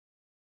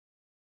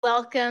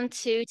Welcome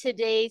to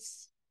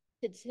today's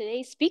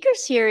speaker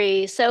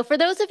series. So for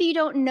those of you who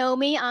don't know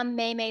me, I'm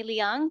Mei Mei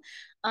Liang.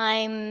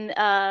 I'm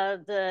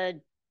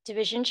the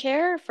division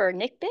chair for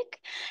NICBIC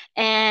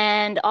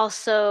and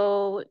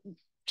also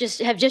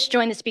just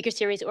joined the speaker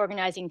series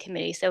organizing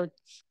committee. So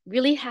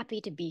really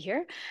happy to be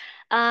here.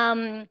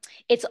 Um,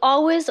 it's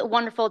always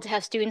wonderful to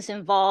have students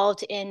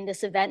involved in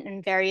this event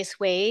in various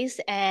ways.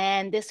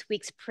 And this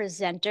week's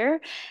presenter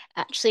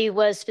actually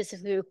was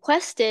specifically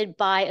requested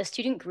by a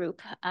student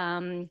group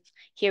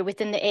here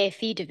within the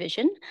AFE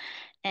division.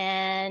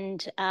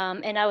 And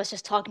I was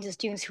just talking to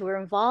students who were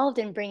involved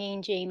in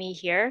bringing Jamie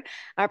here,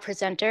 our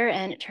presenter,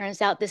 and it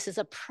turns out this is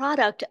a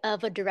product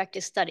of a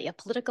directed study, a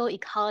political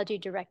ecology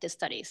directed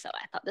study. So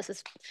I thought this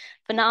is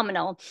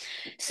phenomenal.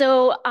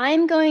 So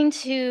I'm going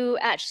to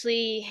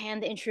actually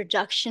hand the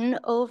introduction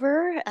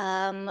over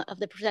of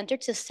the presenter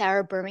to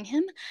Sarah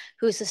Birmingham,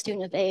 who's a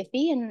student of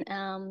AFE,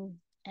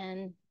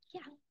 and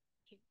yeah.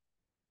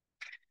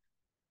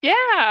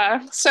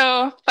 Yeah,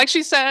 so like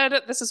she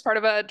said, this is part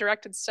of a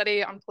directed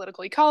study on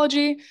political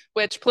ecology,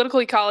 which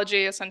political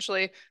ecology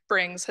essentially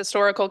brings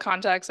historical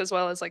context as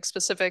well as like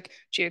specific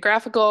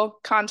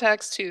geographical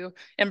context to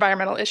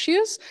environmental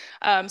issues.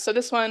 So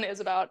this one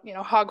is about,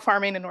 hog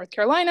farming in North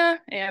Carolina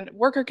and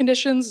worker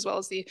conditions, as well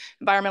as the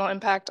environmental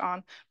impact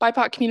on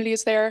BIPOC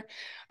communities there.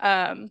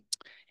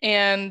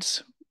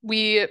 And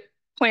we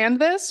planned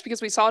this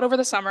because we saw it over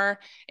the summer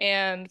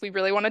and we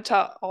really wanted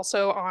to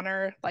also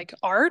honor like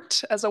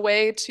art as a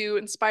way to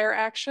inspire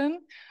action.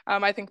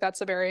 I think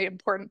that's a very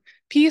important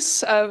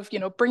piece of,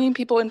 bringing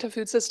people into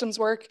food systems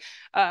work.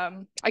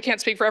 I can't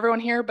speak for everyone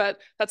here, but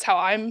that's how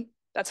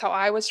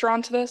I was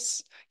drawn to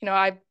this.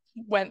 I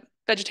went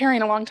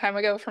vegetarian a long time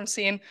ago from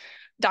seeing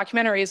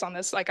documentaries on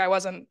this. Like I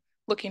wasn't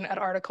looking at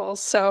articles.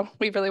 So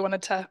we really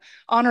wanted to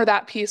honor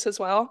that piece as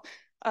well.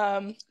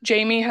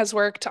 Jamie has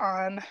worked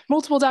on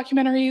multiple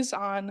documentaries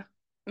on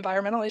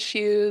environmental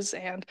issues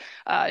and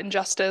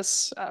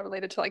injustice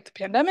related to like the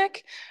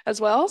pandemic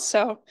as well.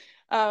 So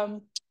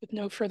with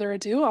no further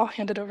ado, I'll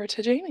hand it over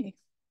to Jamie.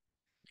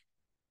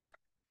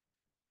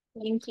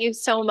 Thank you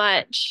so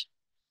much.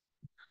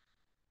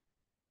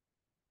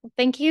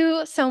 Thank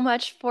you so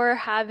much for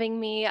having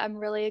me. I'm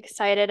really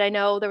excited. I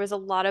know there was a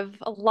lot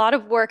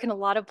of work and a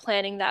lot of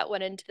planning that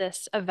went into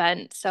this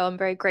event, so I'm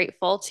very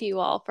grateful to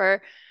you all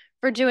for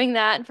doing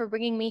that and for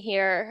bringing me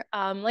here.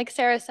 Like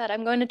Sarah said,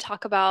 I'm going to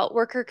talk about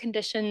worker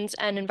conditions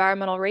and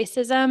environmental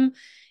racism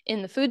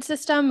in the food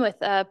system with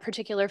a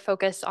particular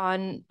focus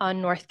on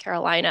North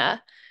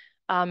Carolina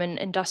and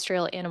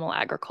industrial animal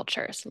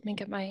agriculture. So let me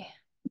get my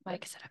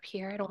mic set up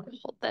here. I don't want to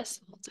hold this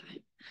the whole time.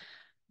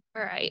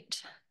 All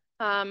right.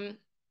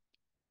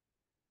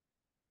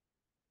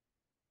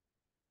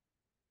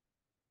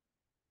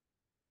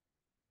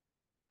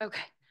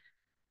 Okay.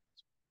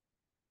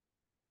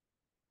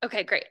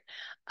 Okay, great.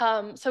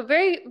 So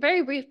very,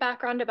 very brief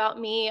background about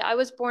me. I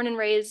was born and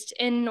raised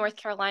in North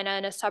Carolina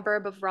in a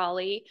suburb of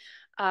Raleigh.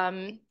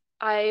 Um,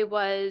 I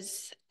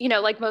was,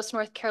 like most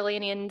North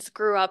Carolinians,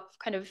 grew up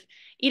kind of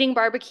eating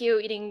barbecue,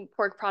 eating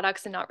pork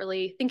products, and not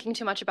really thinking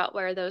too much about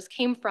where those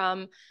came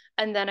from.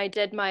 And then I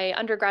did my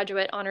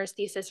undergraduate honors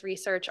thesis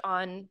research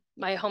on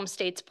my home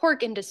state's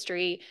pork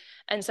industry.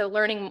 And so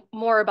learning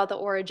more about the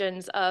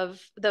origins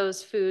of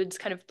those foods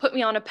kind of put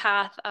me on a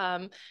path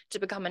to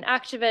become an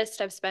activist.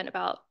 I've spent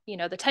about,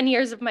 the 10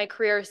 years of my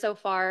career so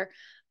far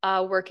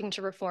working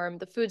to reform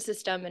the food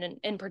system and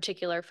in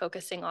particular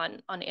focusing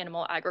on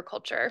animal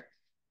agriculture.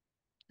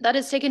 That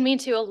has taken me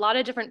to a lot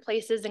of different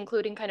places,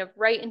 including kind of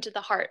right into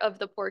the heart of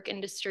the pork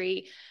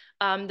industry.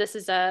 This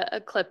is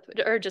a clip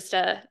or just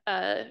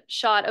a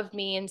shot of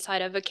me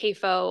inside of a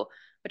CAFO,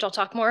 which I'll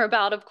talk more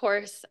about, of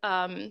course,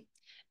 during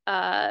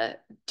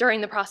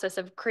the process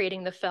of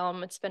creating the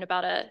film. It's been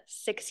about a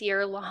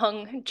 6-year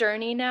long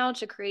journey now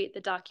to create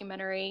the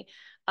documentary,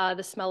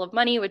 The Smell of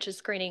Money, which is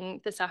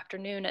screening this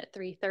afternoon at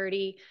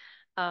 3:30.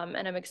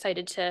 And I'm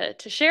excited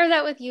to share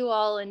that with you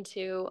all and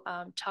to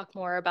talk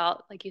more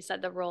about, like you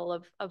said, the role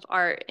of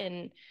art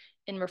in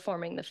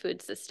reforming the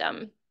food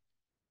system.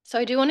 So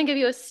I do want to give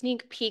you a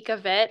sneak peek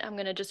of it. I'm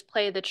going to just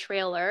play the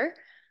trailer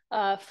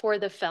for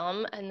the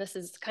film. And this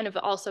is kind of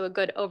also a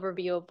good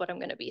overview of what I'm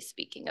going to be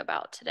speaking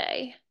about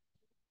today.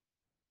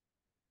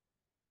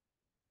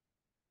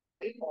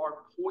 They are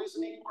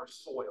poisoning our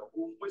soil,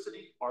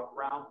 poisoning our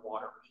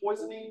groundwater,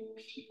 poisoning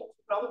people,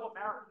 fellow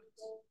Americans.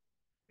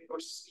 They are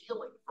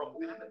stealing from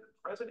them and the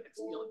present and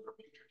stealing from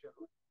future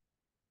generations.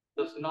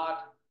 Does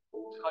not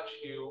touch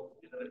you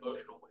in an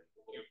emotional way.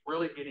 You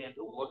really get in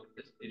to look at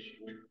this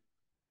issue,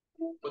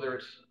 whether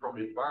it's from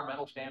an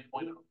environmental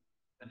standpoint,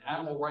 an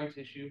animal rights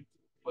issue,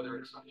 whether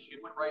it's a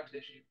human rights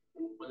issue,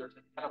 whether it's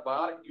an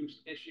antibiotic use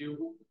issue.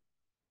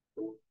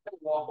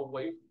 Walk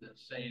away from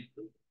this saying,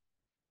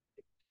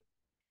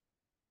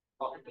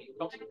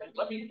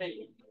 let me take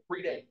you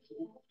 3 days.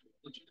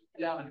 Let you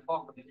sit down and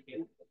talk with these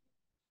people.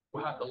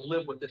 We'll have to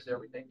live with this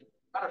every day.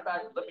 Matter of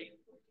fact, let me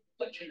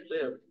let you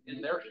live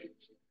in their shoes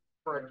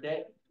for a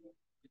day.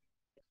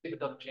 See if it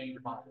doesn't change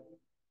your mind.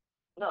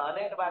 No,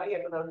 ain't nobody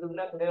here gonna do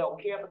nothing. They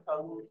don't care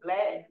because who's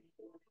glad.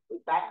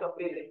 Back back up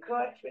in the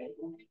country.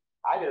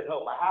 I just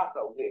hope my house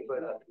don't get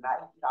put up tonight.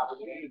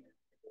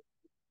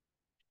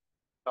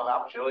 So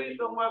I'm sure you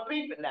some more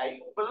people now.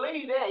 You can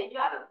believe that. You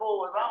got to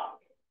pull it on.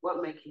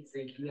 What makes you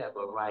think you have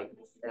a right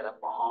to set up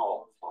a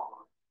hog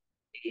farm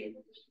in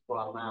for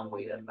a long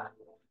way of life?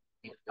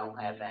 You don't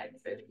have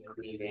access to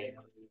clean air.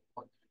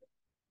 One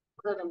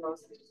of the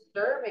most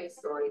disturbing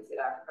stories that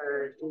I've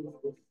heard is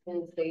the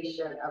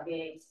sensation of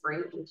being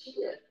sprayed with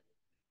shit.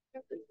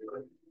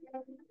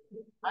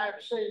 I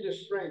have seen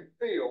this spring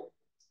filled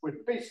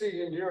with feces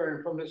and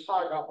urine from this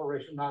hog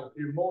operation out of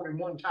you more than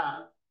one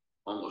time.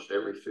 Almost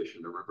every fish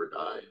in the river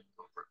died.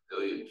 Over 1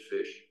 million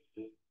fish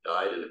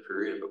died in a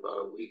period of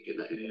about a week and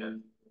a half.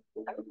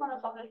 Every one of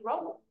us on this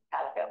road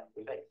had a health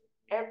effect.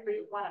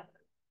 Every one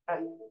of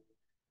us.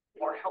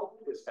 Our health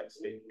is at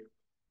stake.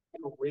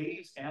 To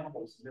raise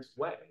animals in this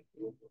way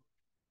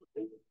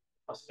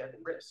must at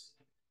risk.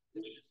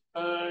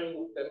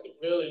 Time that the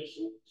village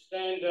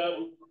stand up,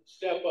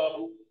 step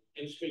up,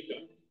 and speak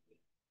up.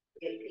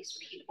 These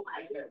people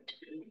have learned to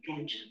do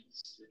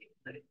vengeance.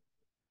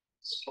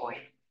 Spoil.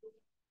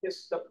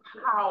 It's the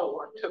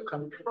power to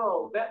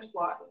control. That's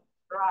what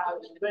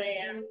drives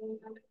them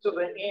to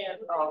the end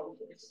of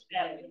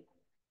standing.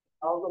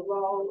 All the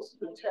laws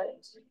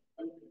protect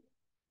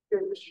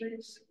in the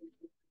streets.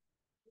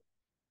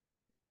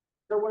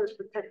 No one's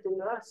protecting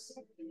us.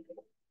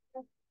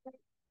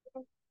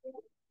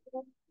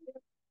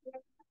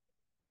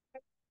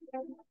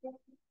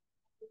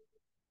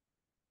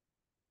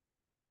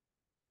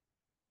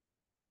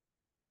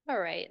 All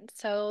right,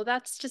 so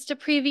that's just a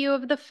preview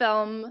of the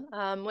film,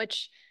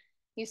 which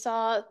you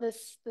saw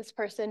this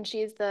person.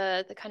 She's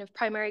the kind of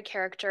primary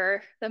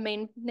character, the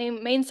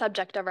main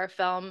subject of our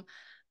film.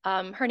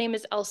 Her name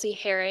is Elsie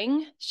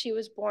Herring. She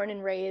was born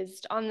and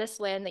raised on this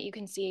land that you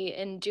can see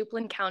in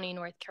Duplin County,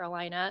 North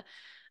Carolina.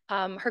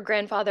 Her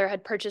grandfather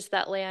had purchased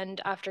that land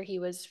after he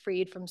was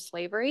freed from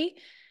slavery.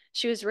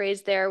 She was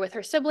raised there with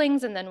her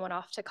siblings and then went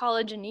off to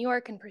college in New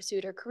York and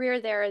pursued her career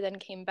there, then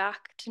came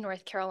back to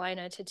North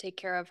Carolina to take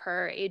care of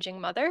her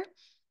aging mother.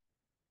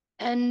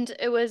 And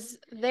it was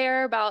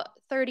there about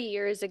 30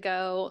 years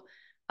ago,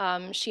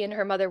 she and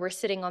her mother were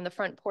sitting on the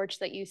front porch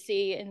that you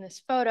see in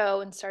this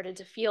photo and started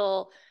to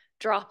feel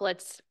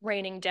droplets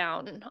raining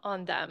down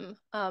on them.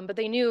 But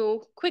they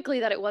knew quickly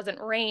that it wasn't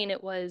rain,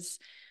 it was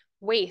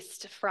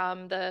waste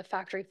from the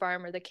factory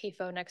farm or the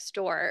CAFO next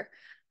door.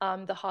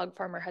 The hog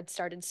farmer had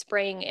started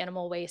spraying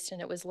animal waste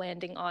and it was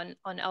landing on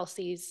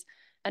Elsie's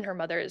and her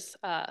mother's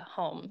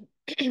home.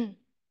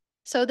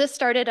 So this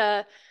started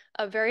a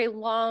very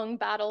long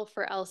battle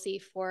for Elsie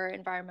for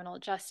environmental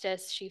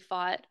justice. She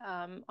fought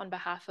on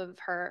behalf of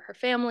her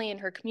family and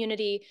her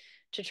community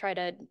to try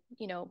to,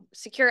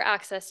 secure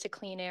access to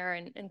clean air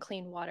and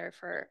clean water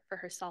for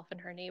herself and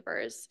her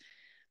neighbors.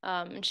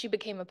 And she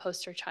became a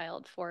poster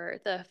child for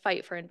the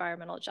fight for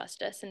environmental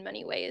justice in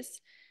many ways.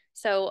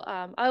 So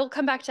I will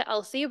come back to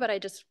Elsie, but I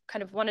just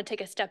kind of want to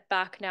take a step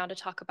back now to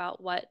talk about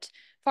what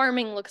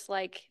farming looks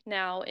like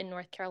now in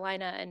North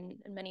Carolina and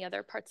many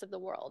other parts of the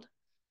world.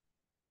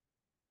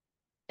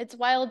 It's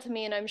wild to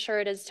me, and I'm sure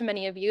it is to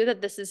many of you,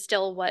 that this is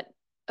still what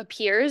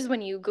appears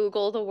when you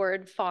Google the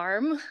word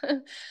farm.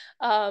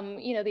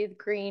 These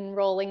green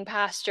rolling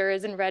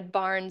pastures and red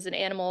barns and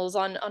animals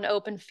on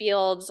open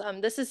fields.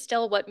 This is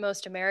still what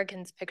most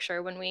Americans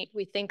picture when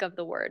we think of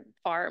the word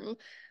farm.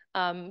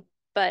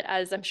 But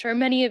as I'm sure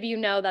many of you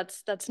know,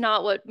 that's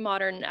not what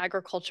modern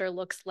agriculture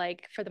looks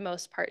like for the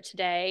most part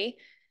today.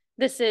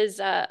 This is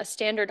a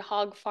standard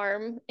hog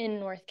farm in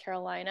North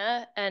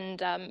Carolina,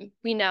 and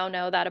we now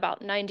know that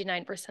about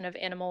 99% of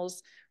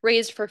animals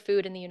raised for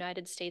food in the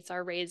United States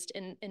are raised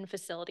in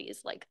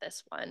facilities like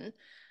this one.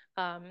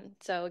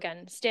 So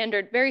again,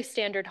 very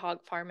standard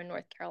hog farm in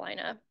North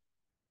Carolina.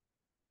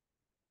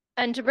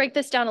 And to break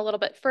this down a little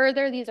bit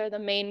further, these are the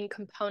main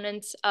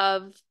components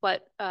of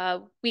what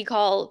we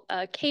call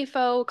a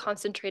CAFO,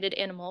 concentrated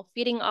animal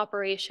feeding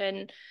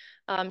operation.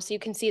 So you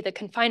can see the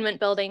confinement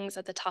buildings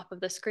at the top of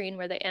the screen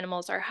where the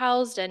animals are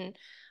housed. And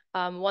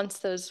when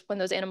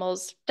those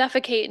animals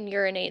defecate and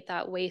urinate,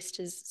 that waste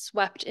is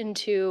swept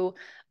into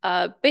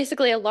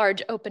basically a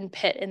large open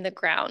pit in the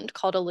ground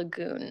called a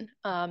lagoon.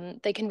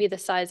 They can be the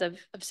size of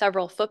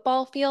several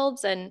football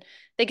fields, and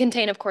they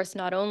contain, of course,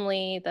 not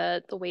only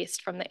the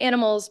waste from the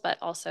animals, but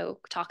also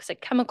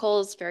toxic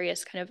chemicals,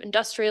 various kind of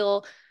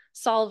industrial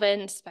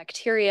solvents,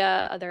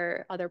 bacteria,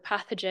 other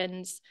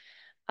pathogens.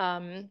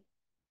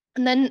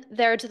 And then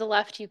there to the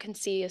left, you can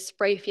see a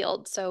spray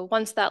field. So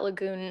once that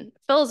lagoon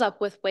fills up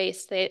with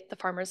waste, the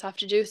farmers have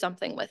to do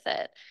something with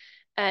it.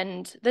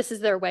 And this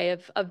is their way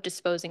of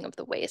disposing of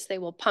the waste. They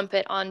will pump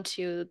it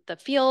onto the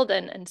field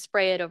and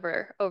spray it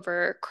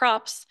over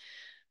crops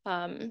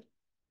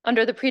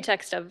under the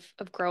pretext of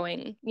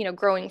growing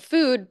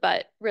food,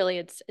 but really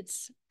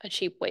it's a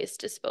cheap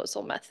waste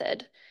disposal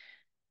method.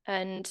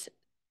 And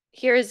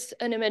here's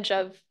an image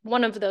of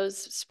one of those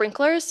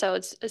sprinklers. So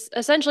it's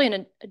essentially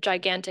a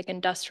gigantic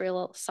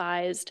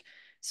industrial-sized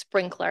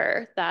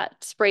sprinkler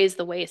that sprays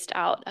the waste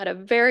out at a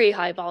very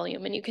high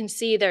volume. And you can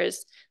see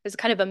there's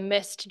kind of a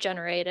mist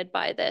generated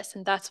by this,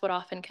 and that's what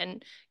often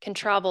can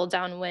travel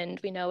downwind.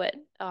 We know it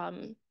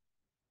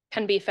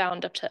can be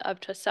found up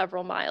to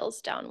several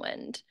miles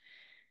downwind.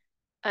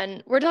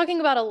 And we're talking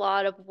about a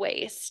lot of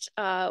waste.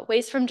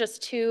 Waste from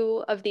just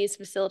 2 of these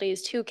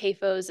facilities, 2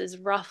 CAFOs, is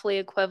roughly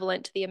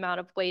equivalent to the amount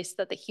of waste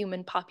that the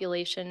human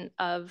population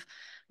of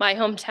my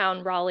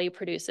hometown, Raleigh,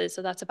 produces.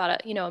 So that's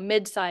about a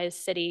mid-sized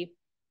city.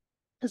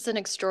 It's an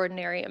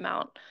extraordinary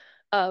amount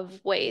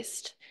of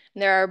waste.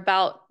 And there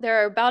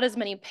are about as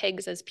many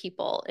pigs as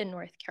people in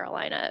North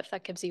Carolina, if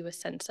that gives you a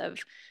sense of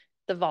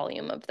the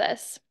volume of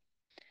this.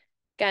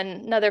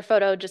 Again, another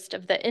photo just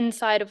of the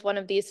inside of one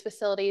of these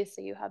facilities,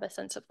 so you have a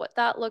sense of what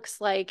that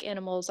looks like.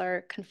 Animals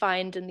are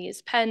confined in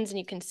these pens, and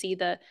you can see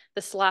the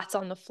slats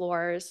on the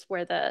floors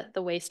where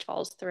the waste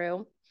falls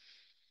through.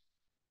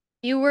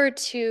 If you were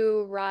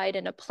to ride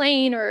in a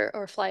plane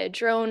or fly a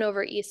drone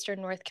over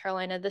eastern North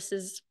Carolina, this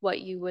is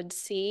what you would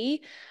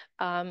see.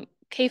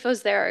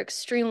 CAFOs there are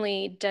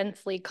extremely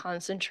densely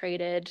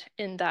concentrated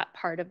in that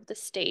part of the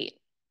state,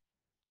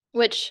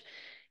 which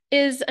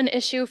is an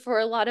issue for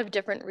a lot of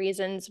different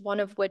reasons, one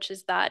of which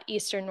is that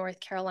eastern North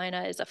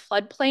Carolina is a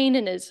floodplain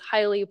and is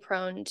highly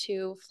prone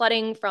to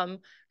flooding from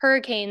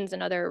hurricanes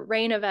and other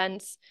rain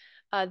events.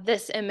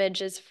 This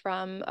image is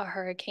from a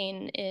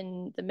hurricane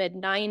in the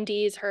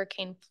mid-90s,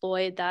 Hurricane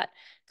Floyd, that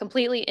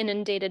completely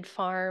inundated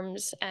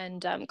farms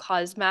and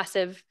caused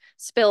massive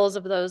spills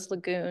of those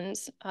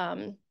lagoons.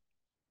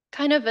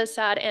 Kind of a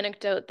sad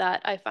anecdote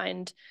that I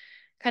find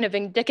kind of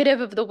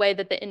indicative of the way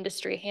that the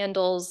industry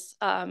handles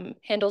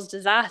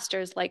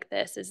disasters like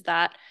this is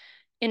that,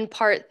 in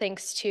part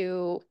thanks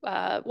to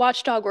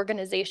watchdog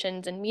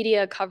organizations and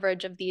media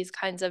coverage of these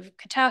kinds of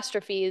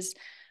catastrophes,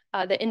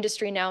 the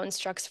industry now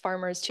instructs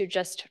farmers to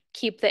just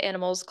keep the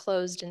animals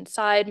closed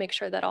inside, make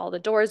sure that all the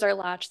doors are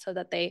latched so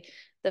that the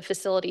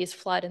facilities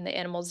flood and the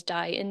animals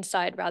die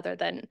inside, rather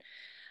than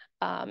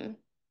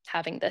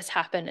having this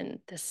happen. And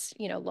this,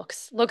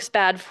 looks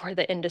bad for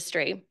the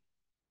industry.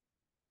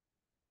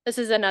 This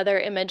is another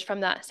image from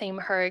that same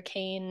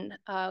hurricane.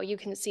 You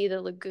can see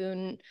the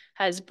lagoon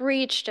has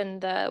breached and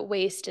the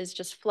waste is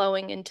just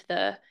flowing into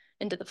the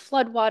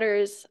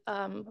floodwaters.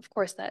 Of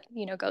course, that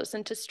goes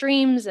into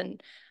streams and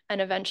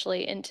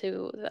eventually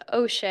into the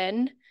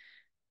ocean.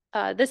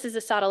 This is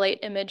a satellite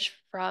image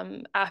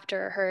from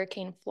after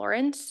Hurricane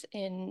Florence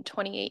in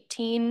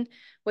 2018,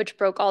 which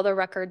broke all the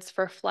records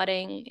for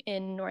flooding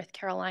in North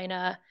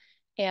Carolina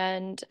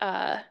and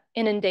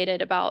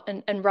inundated about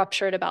and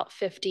ruptured about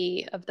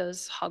 50 of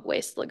those hog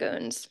waste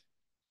lagoons.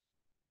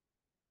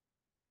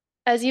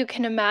 As you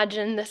can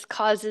imagine, this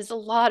causes a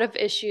lot of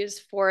issues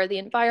for the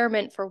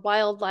environment, for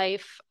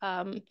wildlife.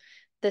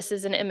 This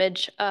is an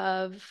image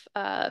of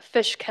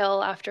fish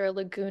kill after a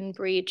lagoon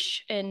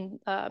breach in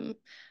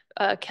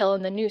a kill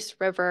in the Neuse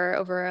River.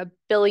 Over 1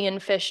 billion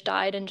fish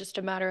died in just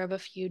a matter of a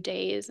few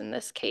days in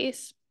this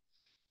case.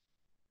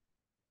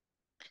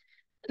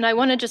 And I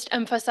want to just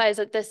emphasize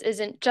that this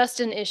isn't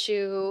just an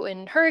issue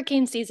in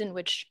hurricane season,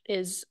 which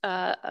is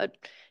a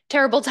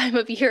terrible time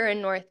of year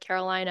in North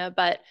Carolina,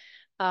 but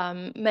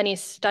many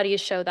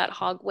studies show that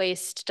hog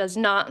waste does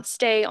not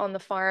stay on the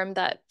farm,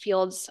 that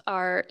fields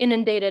are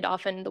inundated.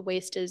 Often the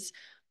waste is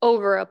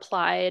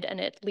over-applied and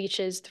it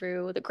leaches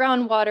through the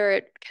groundwater.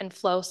 It can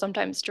flow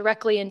sometimes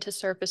directly into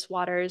surface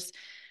waters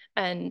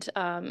and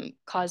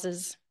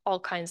causes all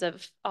kinds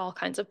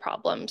of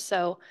problems.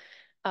 So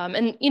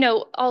and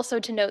also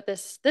to note,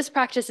 this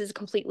practice is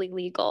completely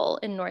legal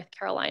in North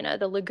Carolina.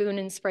 The lagoon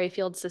and spray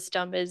field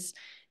system is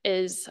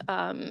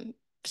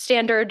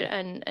standard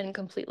and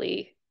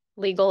completely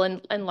legal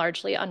and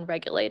largely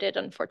unregulated,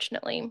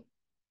 unfortunately.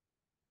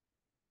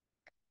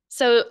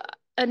 So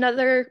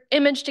another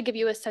image to give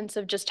you a sense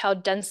of just how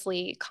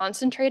densely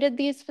concentrated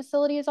these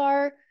facilities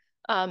are.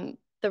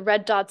 The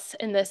red dots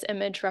in this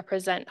image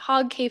represent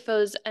hog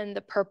CAFOs and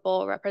the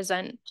purple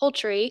represent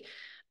poultry.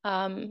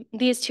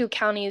 These 2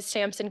 counties,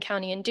 Sampson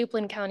County and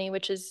Duplin County,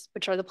 which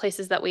are the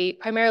places that we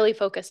primarily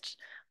focused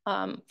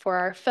for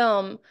our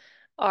film,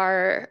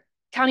 are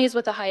counties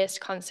with the highest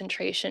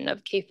concentration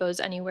of CAFOs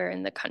anywhere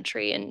in the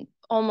country and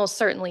almost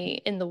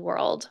certainly in the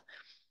world.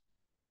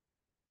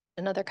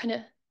 Another kind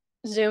of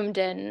zoomed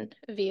in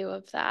view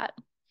of that.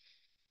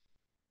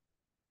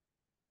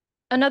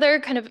 Another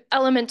kind of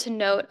element to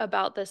note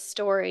about this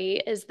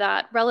story is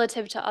that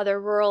relative to other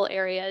rural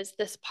areas,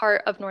 this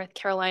part of North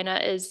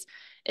Carolina is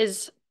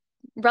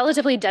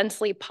relatively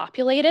densely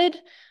populated.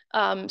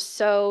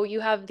 So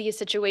you have these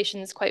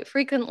situations quite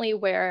frequently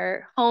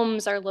where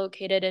homes are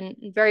located in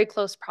very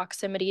close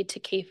proximity to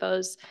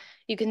CAFOs.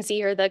 You can see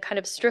here the kind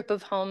of strip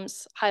of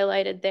homes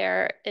highlighted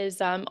there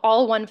is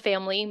all one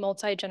family,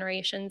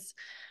 multi-generation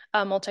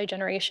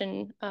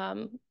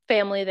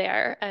family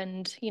there.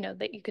 And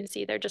that you can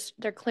see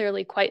they're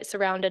clearly quite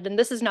surrounded. And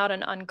this is not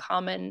an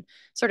uncommon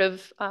sort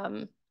of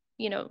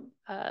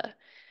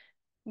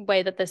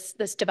way that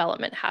this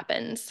development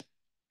happens.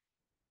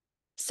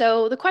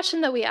 So the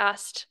question that we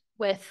asked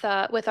with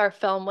our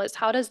film was,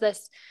 how does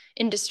this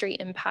industry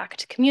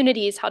impact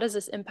communities? How does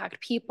this impact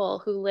people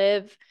who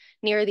live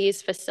near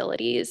these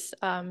facilities?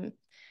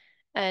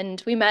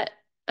 And we met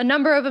a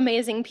number of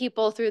amazing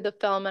people through the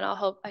film, and I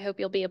hope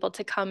you'll be able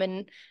to come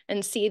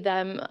and see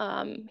them,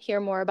 hear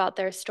more about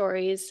their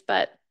stories,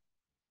 but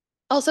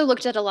also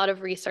looked at a lot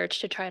of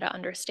research to try to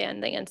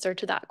understand the answer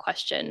to that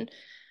question.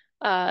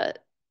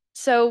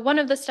 So one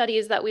of the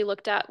studies that we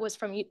looked at was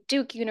from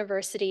Duke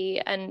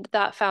University, and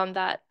that found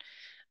that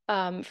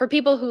for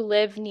people who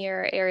live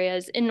near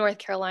areas in North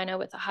Carolina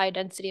with a high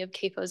density of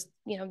CAFOs,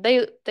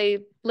 they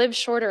live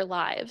shorter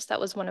lives.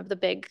 That was one of the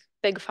big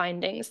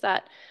findings,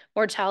 that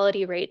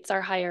mortality rates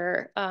are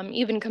higher,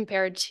 even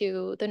compared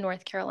to the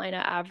North Carolina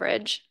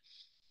average.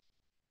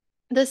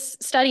 This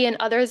study and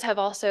others have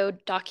also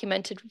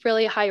documented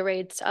really high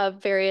rates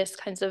of various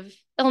kinds of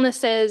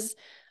illnesses,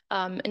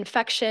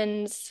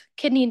 infections,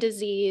 kidney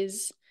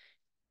disease,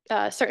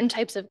 certain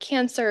types of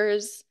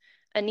cancers,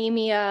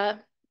 anemia,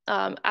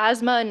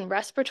 asthma and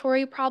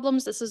respiratory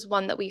problems. This is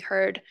one that we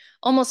heard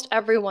almost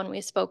everyone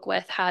we spoke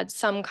with had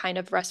some kind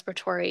of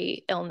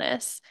respiratory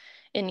illness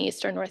in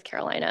Eastern North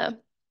Carolina.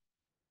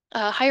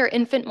 Higher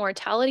infant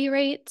mortality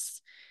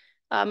rates,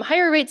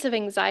 higher rates of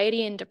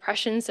anxiety and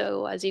depression.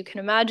 So as you can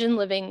imagine,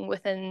 living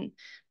within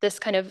this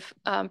kind of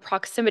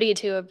proximity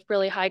to a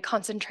really high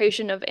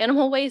concentration of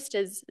animal waste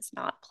is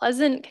not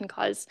pleasant, can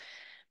cause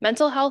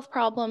mental health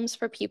problems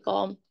for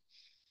people.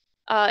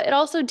 It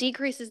also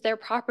decreases their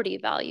property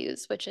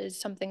values, which is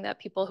something that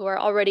people who are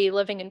already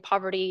living in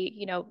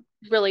poverty,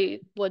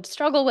 really would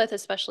struggle with,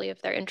 especially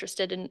if they're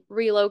interested in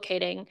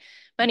relocating.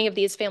 Many of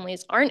these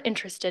families aren't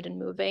interested in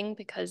moving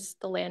because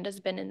the land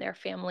has been in their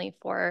family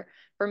for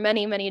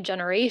many, many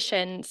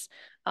generations.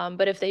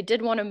 But if they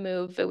did want to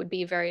move, it would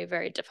be very,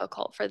 very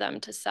difficult for them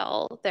to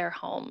sell their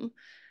home.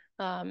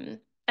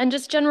 And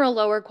just general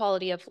lower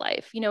quality of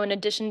life. In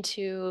addition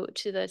to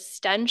the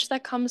stench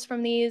that comes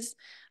from these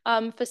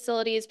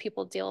facilities,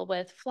 people deal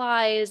with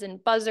flies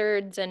and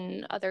buzzards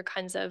and other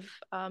kinds of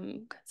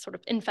sort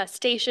of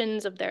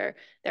infestations of their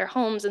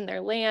homes and their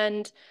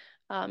land.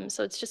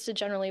 So it's just a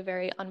generally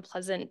very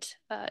unpleasant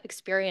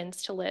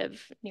experience to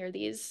live near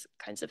these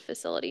kinds of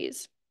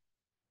facilities.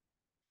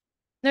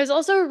 There's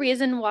also a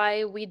reason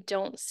why we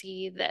don't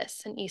see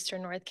this in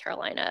Eastern North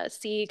Carolina,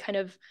 see kind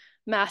of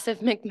massive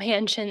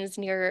McMansions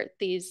near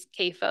these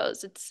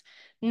CAFOs. It's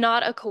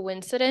not a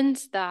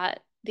coincidence that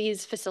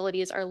these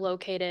facilities are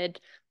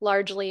located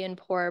largely in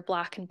poor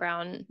Black and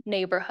brown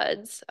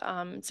neighborhoods.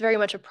 It's very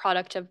much a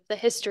product of the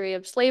history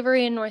of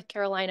slavery in North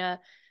Carolina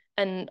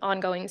and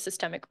ongoing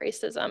systemic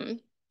racism.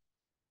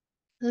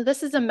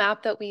 This is a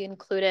map that we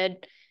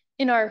included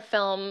in our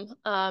film,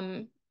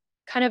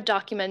 kind of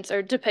documents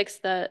or depicts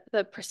the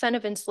percent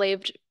of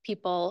enslaved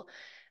people.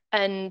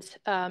 And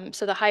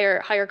so the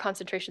higher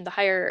concentration,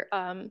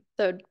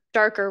 the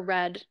darker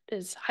red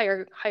is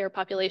higher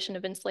population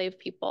of enslaved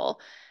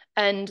people,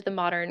 and the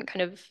modern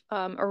kind of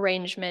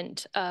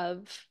arrangement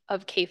of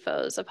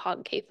CAFOs, of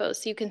hog CAFOs.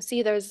 So you can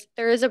see there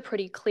is a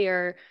pretty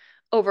clear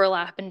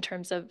overlap in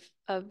terms of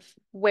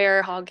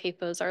where hog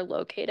CAFOs are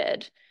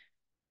located.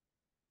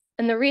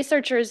 And the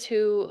researchers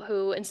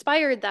who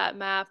inspired that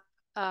map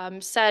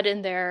said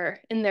in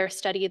their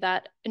study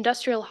that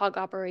industrial hog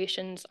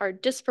operations are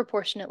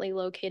disproportionately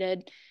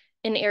located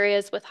in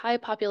areas with high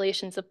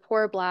populations of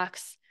poor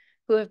Blacks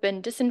who have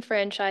been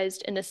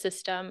disenfranchised in a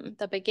system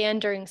that began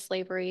during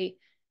slavery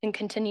and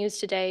continues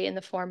today in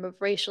the form of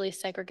racially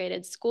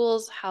segregated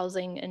schools,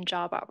 housing, and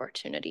job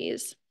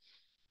opportunities.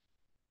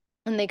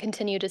 And they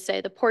continue to say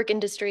the pork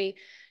industry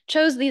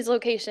chose these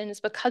locations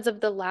because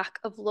of the lack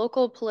of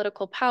local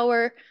political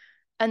power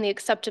and the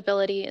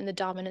acceptability in the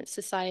dominant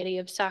society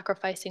of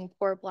sacrificing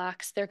poor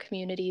Blacks, their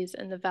communities,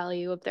 and the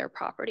value of their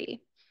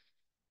property.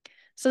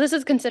 So this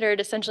is considered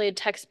essentially a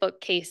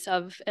textbook case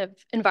of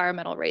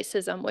environmental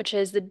racism, which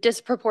is the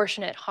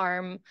disproportionate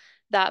harm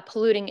that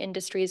polluting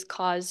industries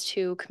cause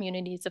to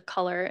communities of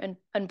color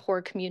and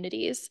poor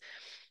communities.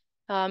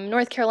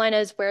 North Carolina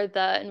is where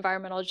the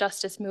environmental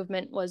justice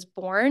movement was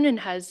born, and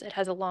it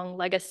has a long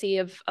legacy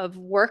of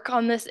work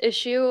on this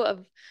issue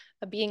of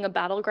being a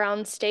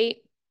battleground state.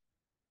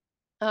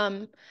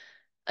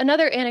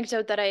 Another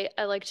anecdote that I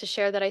like to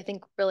share that I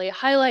think really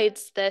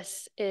highlights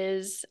this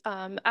is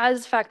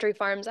as factory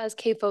farms, as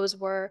CAFOs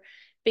were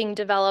being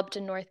developed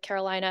in North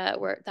Carolina,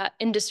 where that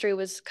industry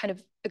was kind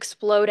of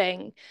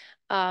exploding.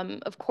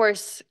 Of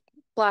course,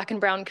 Black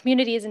and brown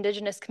communities,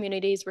 indigenous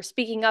communities were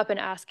speaking up and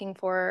asking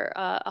for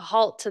a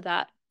halt to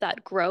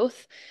that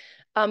growth.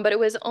 But it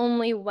was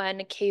only when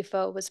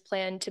CAFO was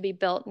planned to be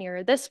built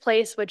near this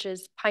place, which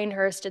is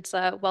Pinehurst. It's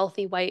a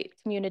wealthy white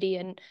community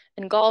and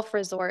golf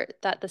resort,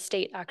 that the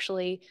state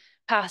actually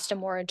passed a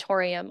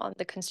moratorium on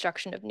the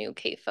construction of new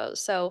CAFOs.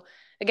 So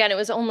again, it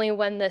was only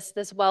when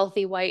this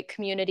wealthy white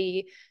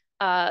community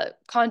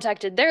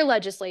contacted their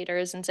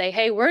legislators and say,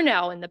 hey, we're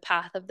now in the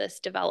path of this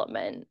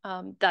development,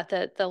 that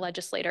the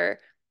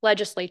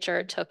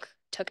legislature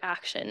took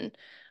action.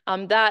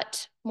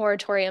 That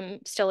moratorium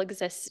still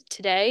exists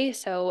today.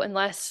 So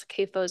unless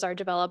CAFOs are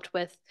developed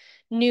with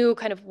new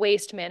kind of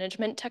waste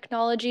management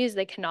technologies,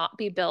 they cannot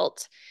be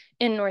built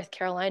in North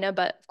Carolina.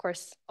 But of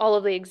course, all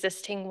of the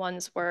existing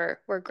ones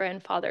were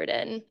grandfathered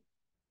in.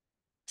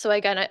 So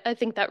again, I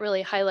think that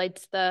really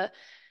highlights the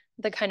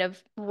kind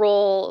of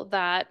role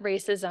that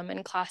racism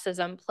and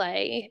classism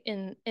play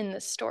in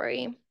this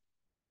story.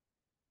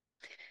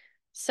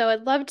 So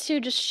I'd love to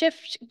just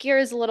shift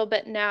gears a little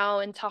bit now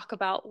and talk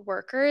about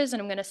workers.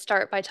 And I'm going to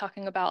start by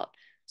talking about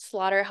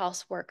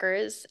slaughterhouse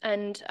workers.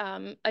 And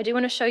I do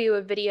want to show you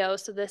a video.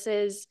 So this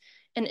is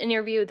an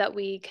interview that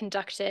we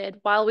conducted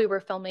while we were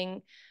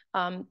filming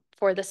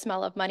for The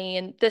Smell of Money.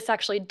 And this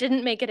actually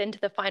didn't make it into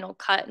the final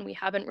cut, and we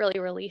haven't really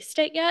released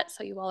it yet.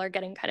 So you all are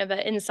getting kind of an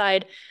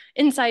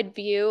inside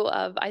view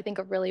of, I think,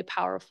 a really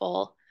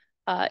powerful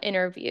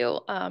interview.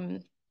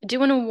 I do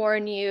want to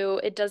warn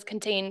you, it does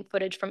contain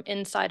footage from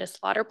inside a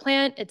slaughter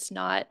plant. It's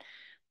not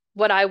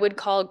what I would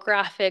call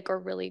graphic or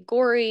really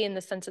gory, in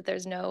the sense that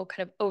there's no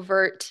kind of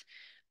overt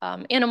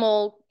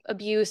animal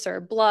abuse or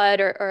blood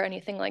or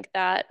anything like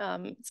that.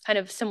 It's kind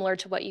of similar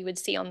to what you would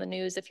see on the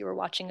news if you were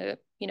watching a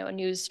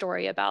news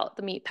story about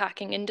the meat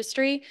packing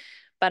industry.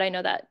 But I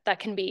know that that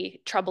can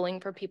be troubling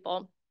for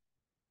people.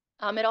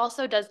 It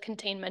also does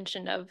contain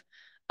mention of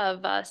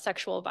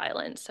sexual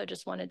violence. So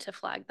just wanted to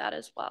flag that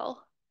as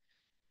well.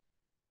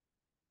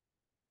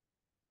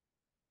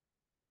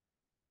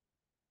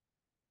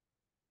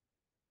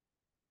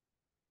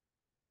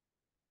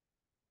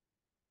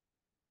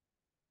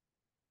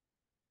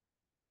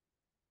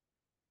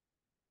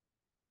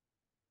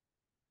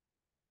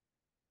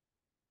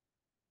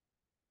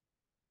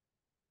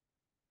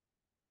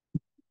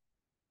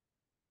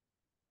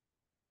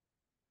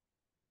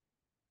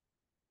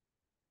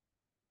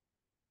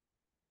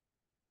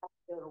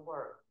 Go to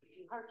work. If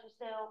you hurt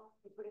yourself,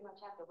 you pretty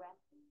much have to wrap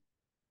it.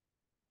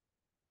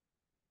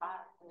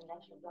 And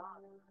that's your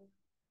job. And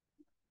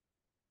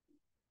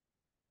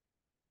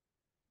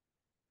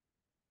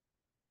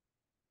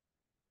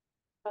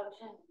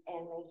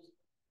there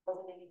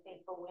wasn't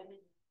anything for women.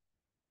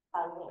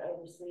 I went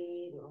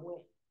overseas or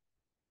went.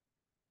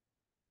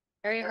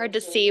 Very hard to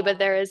see, but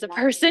there is a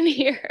person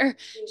here.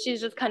 She's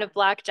just kind of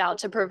blacked out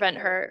to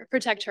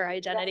protect her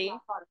identity.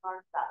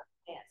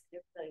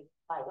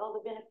 Like, all the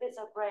benefits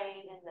are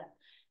great and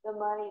the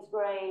money's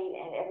great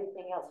and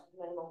everything else is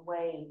minimum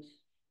wage.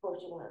 Of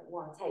course, you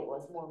want to take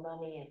what's more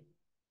money. And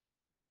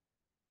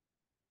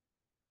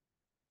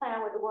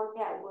plan with the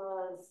workout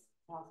was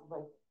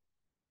possibly.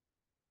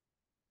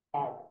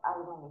 I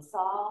was on the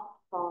saw,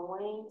 on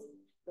wings.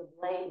 The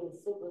blade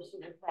is super,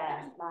 super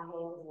fast. My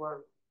hands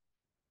work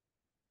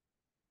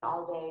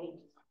all day.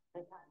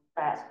 They kind of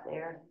fast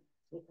there.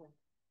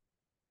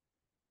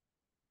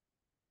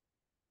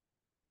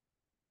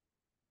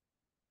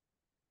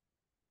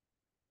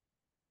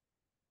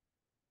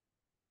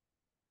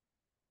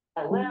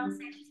 Well,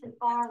 Sanderson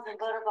Farms and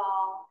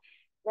Butterball,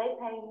 they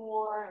pay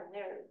more and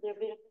they're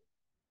benefits.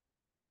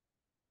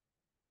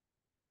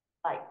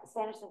 Like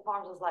Sanderson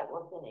Farms is like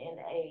working in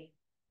a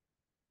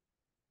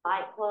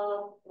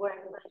nightclub where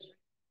everybody's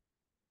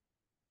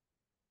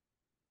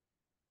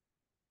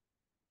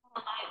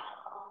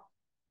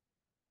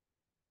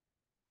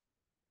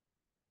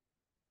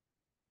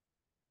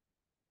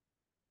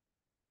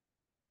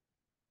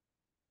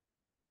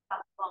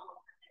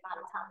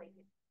amount of time they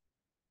get.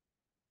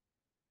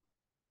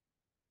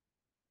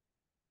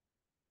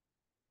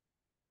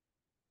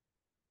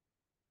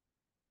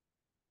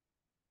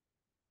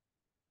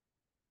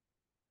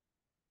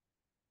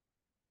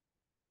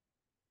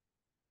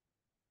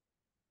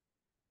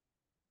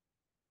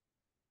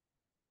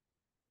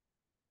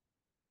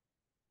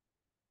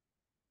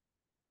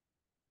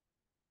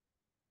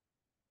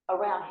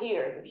 Around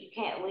here, if you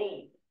can't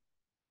leave.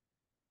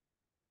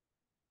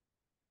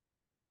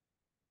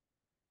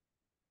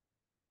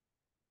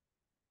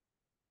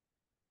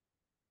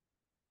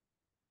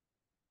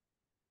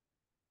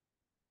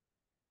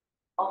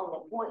 On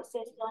the point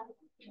system,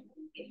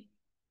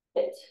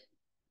 it's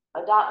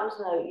a doctor's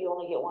note, you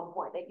only get 1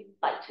 point. They give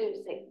like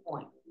 2 sick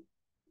points.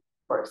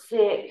 For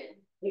sick,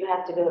 you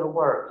have to go to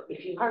work.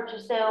 If you hurt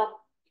yourself,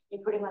 you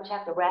pretty much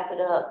have to wrap it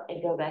up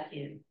and go back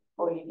in,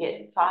 or you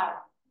get fired.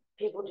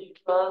 People do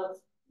drugs,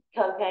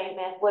 cocaine,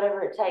 meth,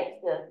 whatever it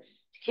takes to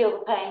kill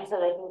the pain so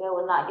they can go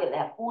and not get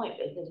that point.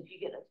 Because if you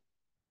get a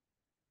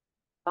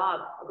job,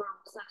 a girl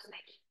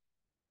association.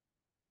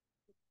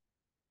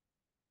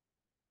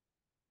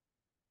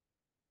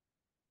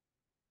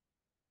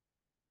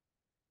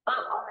 Oh,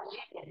 on the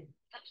chicken.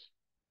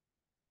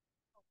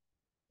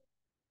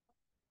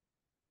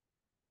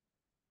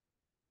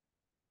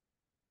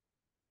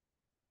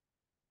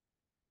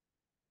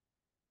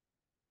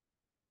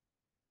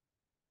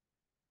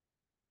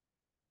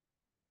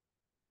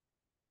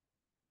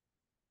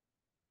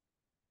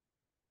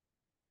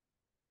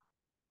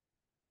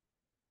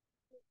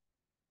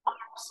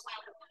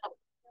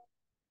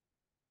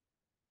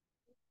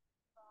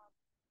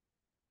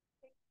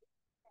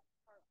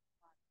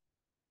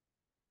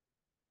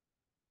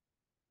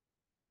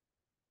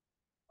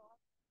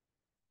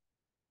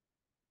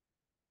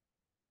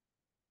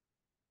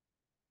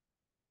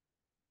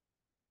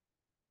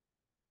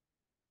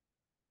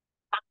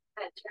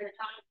 turn the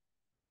time.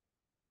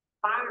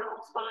 Fire on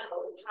spot,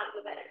 or trying to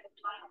go back to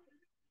time.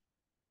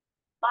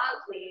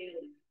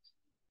 Likely.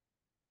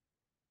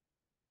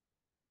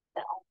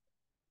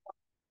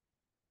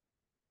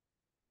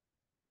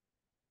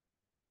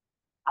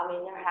 I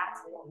mean, there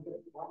has to be.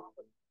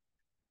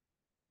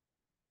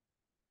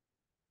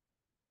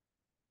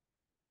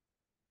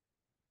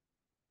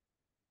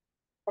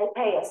 They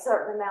pay a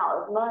certain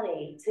amount of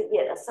money to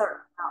get a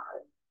certain amount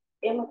of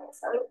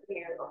immigrants over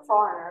here, or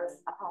foreigners,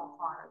 I call them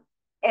foreigners,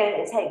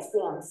 and it takes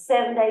them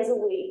 7 days a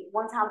week,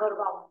 one time voter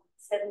ball,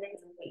 7 days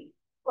a week,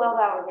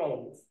 12-hour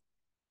days.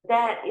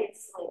 That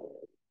is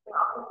slavery. They're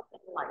all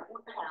in like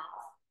one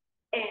house,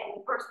 and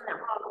the person that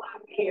brought them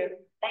over here,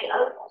 they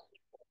owe those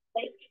people,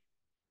 they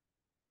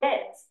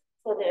debts,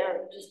 so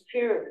they're just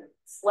pure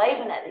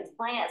slaving at these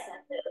plants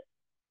and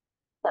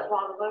that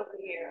brought them over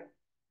here.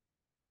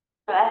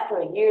 So after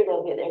a year,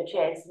 they'll get their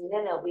checks, and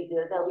then they'll be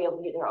good. They'll be able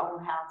to get their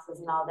own houses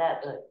and all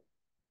that, but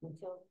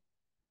until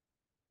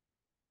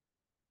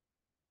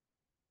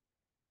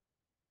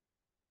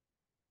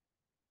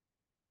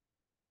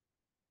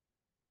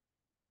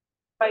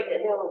right, that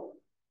they'll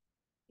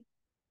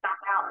stop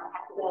out and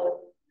have to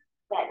go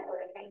back to where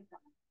they came from.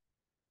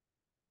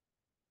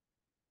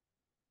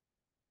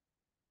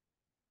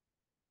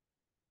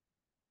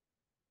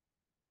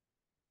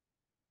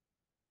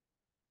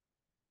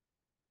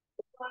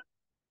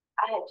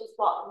 I had just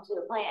walked into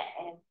the plant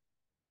and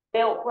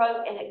belt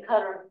broke and it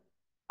cut her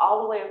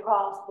all the way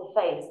across the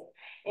face.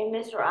 And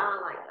Mr.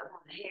 I like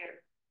around the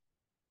hair.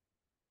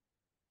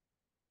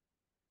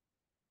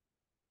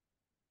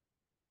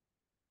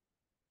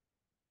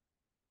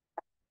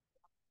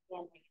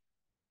 And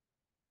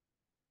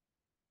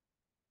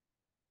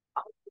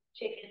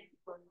chicken.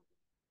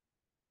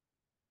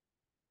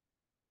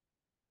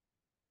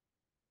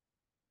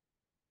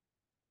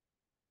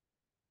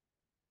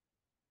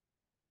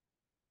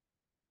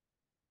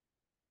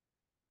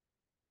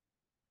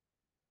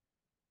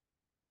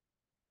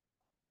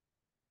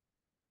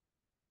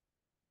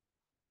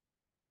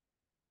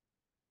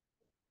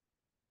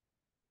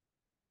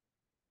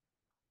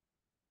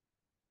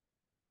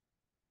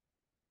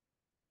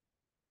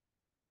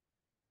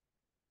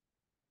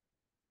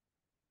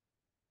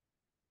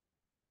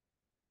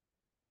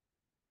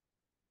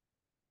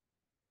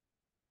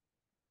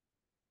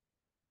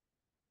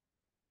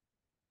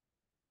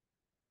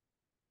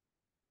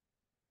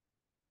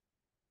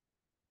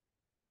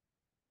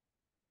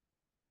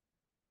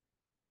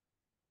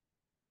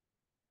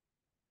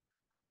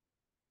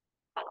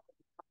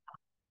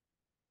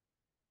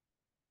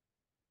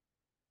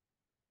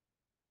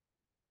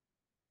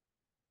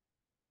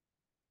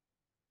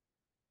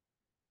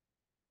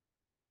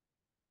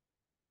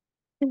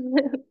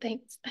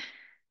 Thanks.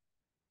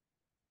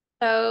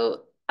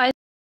 So I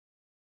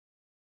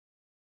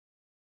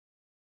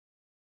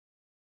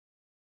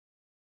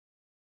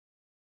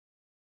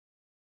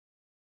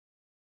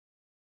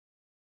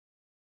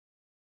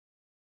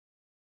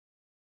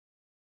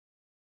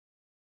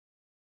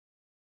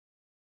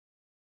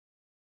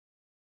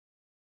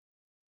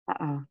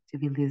Uh-oh,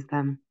 did we lose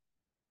them?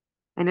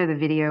 I know the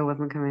video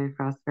wasn't coming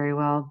across very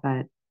well,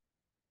 but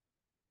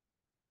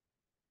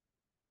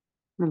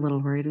I'm a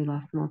little worried we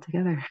lost them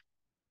altogether.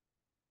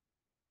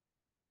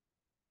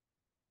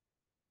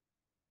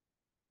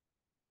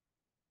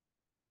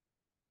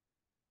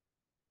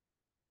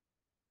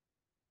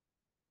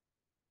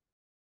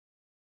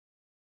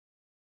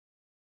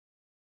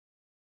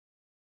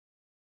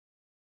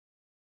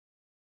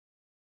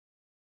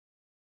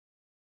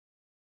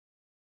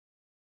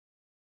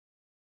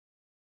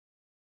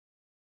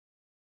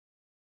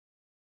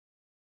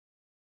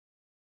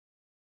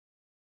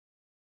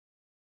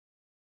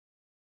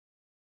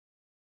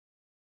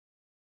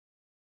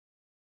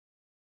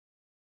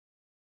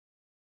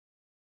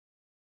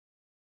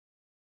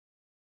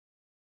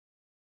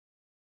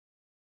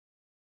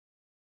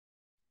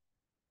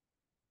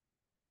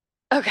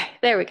 Okay,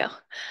 there we go.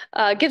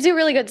 Gives you a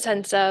really good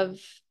sense of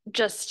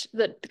just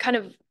the kind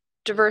of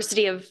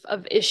diversity of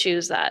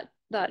issues that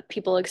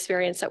people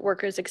experience, that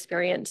workers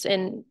experience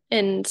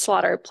in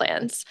slaughter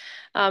plants.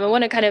 I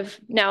want to kind of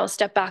now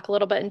step back a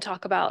little bit and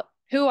talk about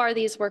who are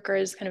these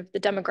workers, kind of the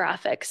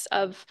demographics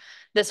of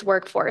this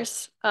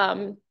workforce.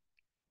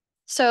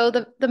 So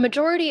the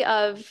majority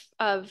of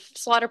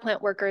slaughter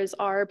plant workers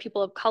are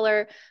people of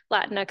color.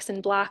 Latinx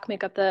and Black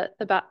make up the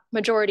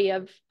majority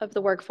of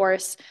the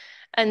workforce.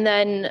 And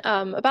then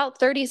about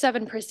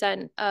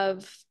 37%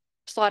 of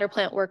slaughter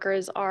plant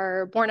workers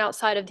are born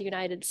outside of the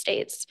United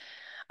States.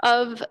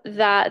 Of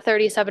that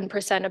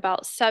 37%,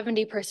 about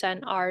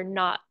 70% are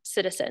not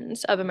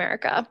citizens of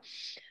America.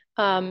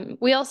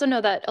 We also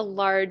know that a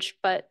large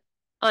but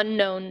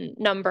unknown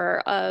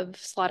number of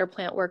slaughter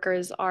plant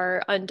workers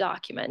are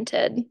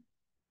undocumented.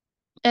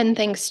 And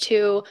thanks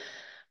to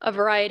a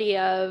variety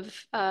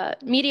of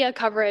media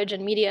coverage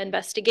and media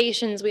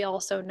investigations, we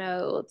also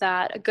know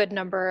that a good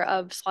number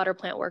of slaughter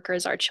plant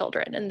workers are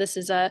children. And this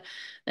is an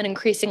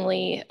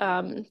increasingly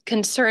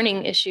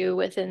concerning issue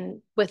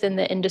within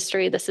the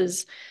industry. This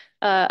is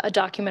a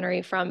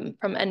documentary from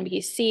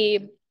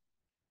NBC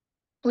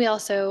We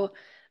also,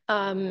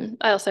 I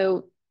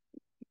also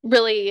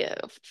really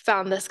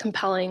found this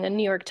compelling. A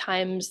New York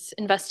Times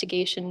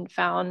investigation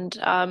found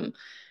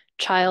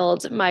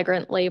child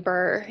migrant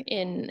labor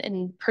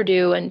in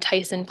Purdue and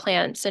Tyson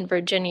plants in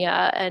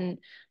Virginia. And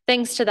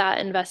thanks to that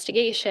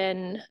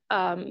investigation,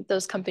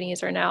 those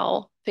companies are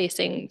now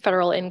facing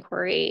federal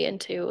inquiry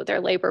into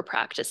their labor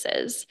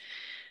practices.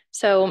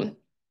 So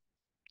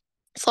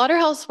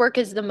slaughterhouse work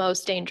is the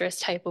most dangerous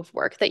type of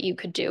work that you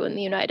could do in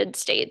the United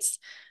States.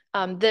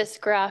 This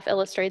graph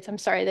illustrates, I'm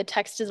sorry, the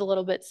text is a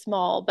little bit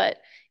small, but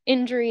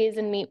injuries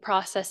in meat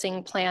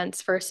processing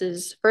plants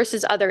versus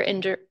other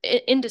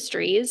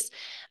industries.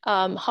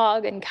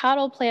 Hog and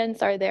cattle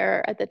plants are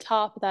there at the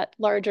top, that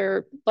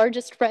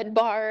largest red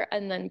bar,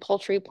 and then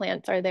poultry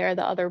plants are there,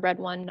 the other red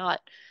one,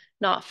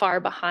 not far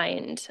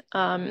behind.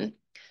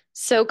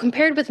 So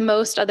compared with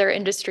most other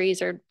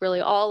industries, or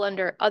really all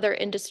under other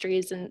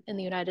industries in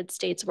the United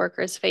States,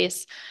 workers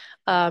face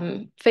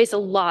a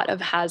lot of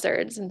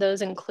hazards, and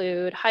those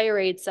include high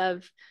rates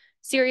of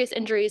serious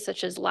injuries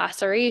such as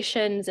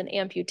lacerations and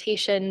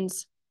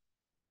amputations,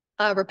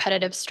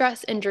 repetitive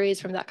stress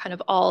injuries from that kind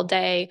of all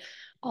day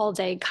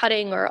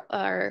cutting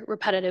or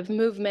repetitive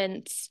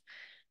movements,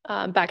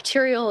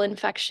 bacterial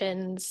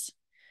infections,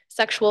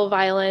 sexual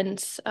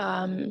violence,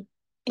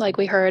 like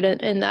we heard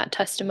in that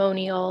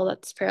testimonial.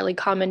 That's fairly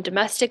common.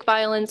 Domestic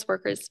violence,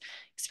 workers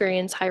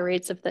experience high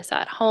rates of this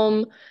at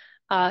home,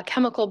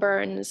 chemical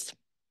burns,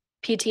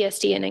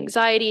 PTSD and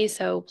anxiety,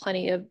 so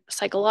plenty of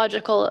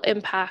psychological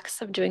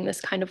impacts of doing this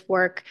kind of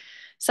work,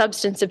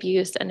 substance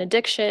abuse and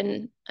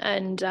addiction.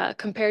 And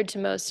compared to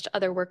most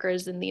other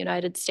workers in the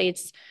United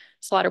States,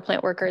 slaughter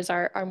plant workers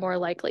are more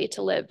likely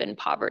to live in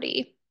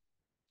poverty.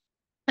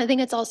 I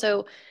think it's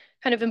also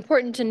kind of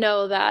important to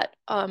know that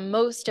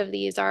most of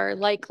these are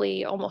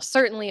likely, almost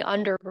certainly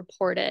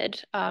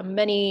underreported.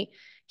 Many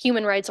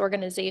human rights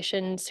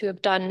organizations who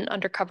have done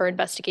undercover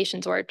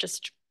investigations or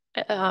just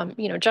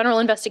general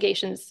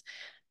investigations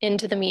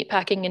into the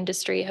meatpacking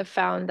industry have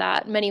found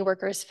that many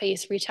workers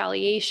face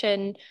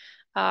retaliation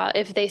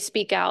if they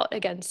speak out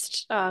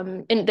against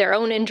in their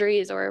own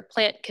injuries or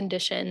plant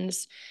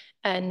conditions,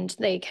 and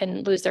they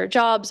can lose their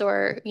jobs,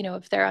 or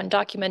if they're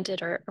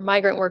undocumented or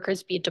migrant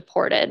workers, be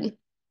deported.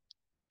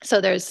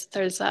 So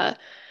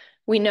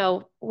we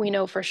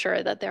know for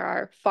sure that there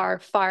are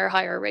far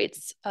higher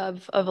rates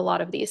of a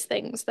lot of these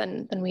things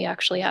than we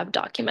actually have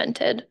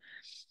documented.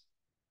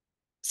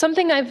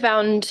 Something I've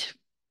found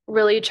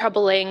really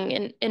troubling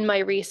in my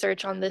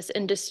research on this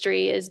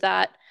industry is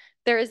that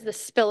there is the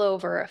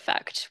spillover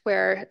effect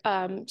where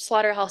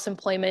slaughterhouse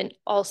employment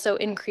also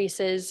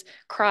increases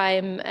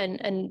crime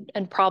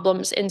and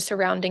problems in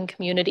surrounding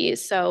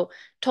communities. So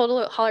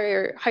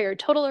higher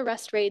total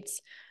arrest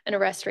rates and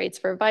arrest rates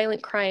for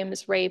violent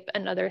crimes, rape,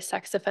 and other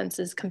sex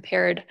offenses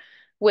compared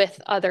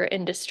with other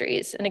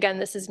industries. And again,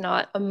 this is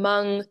not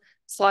among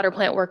slaughter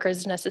plant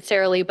workers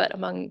necessarily, but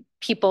among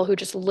people who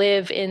just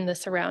live in the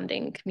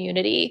surrounding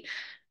community.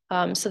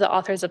 So the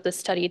authors of this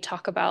study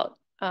talk about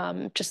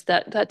just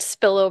that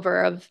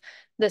spillover of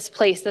this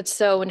place that's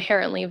so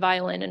inherently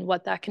violent and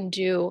what that can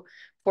do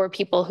for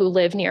people who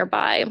live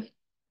nearby.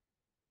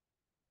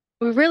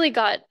 We really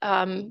got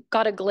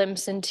a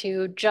glimpse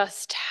into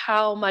just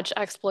how much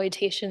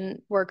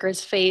exploitation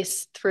workers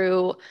face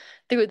through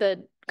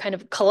the kind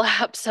of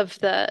collapse of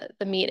the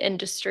meat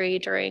industry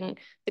during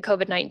the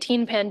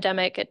COVID-19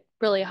 pandemic. It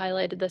really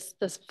highlighted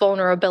this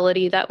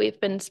vulnerability that we've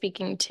been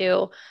speaking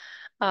to.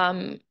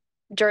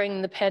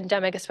 During the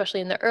pandemic,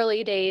 especially in the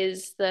early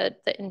days, the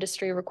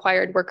industry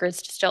required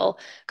workers to still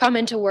come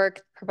into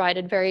work,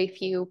 provided very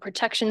few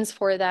protections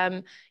for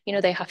them.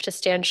 They have to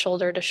stand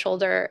shoulder to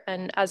shoulder.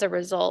 And as a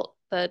result,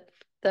 the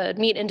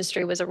meat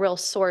industry was a real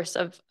source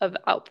of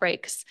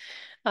outbreaks.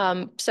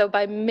 So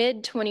by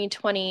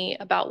mid-2020,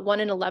 about 1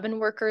 in 11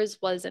 workers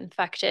was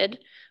infected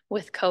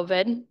with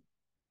COVID.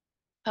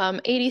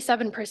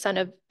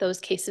 87% of those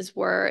cases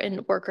were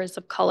in workers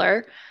of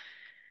color.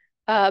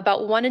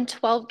 About 1 in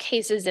 12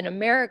 cases in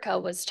America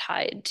was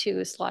tied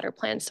to slaughter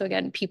plants. So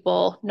again,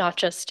 people not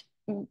just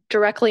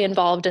directly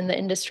involved in the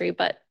industry,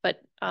 but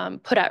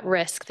put at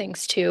risk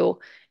thanks to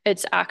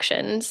its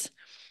actions.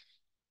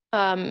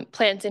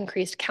 Plants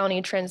increased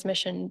county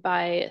transmission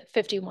by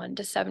 51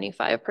 to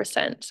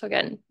 75%. So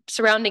again,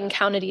 surrounding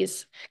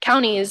counties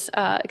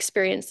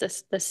experience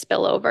this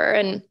spillover.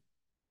 And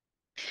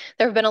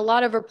there have been a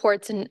lot of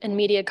reports and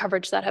media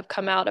coverage that have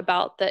come out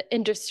about the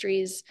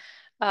industry's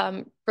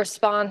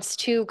response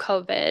to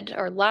COVID,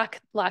 or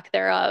lack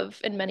thereof.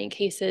 In many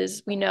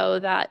cases, we know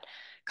that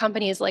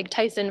companies like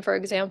Tyson, for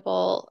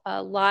example,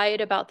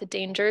 lied about the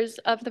dangers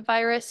of the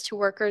virus to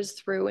workers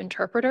through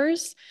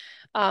interpreters.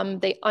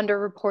 They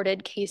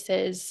underreported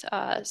cases,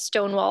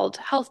 stonewalled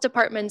health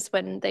departments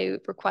when they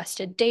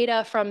requested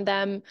data from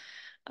them,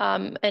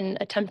 and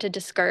attempted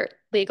to skirt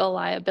legal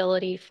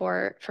liability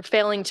for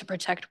failing to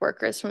protect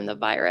workers from the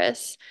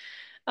virus.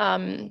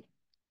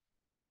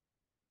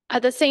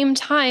 At the same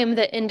time,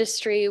 the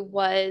industry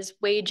was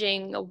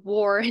waging a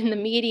war in the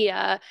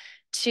media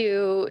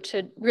to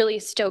really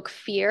stoke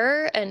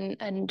fear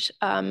and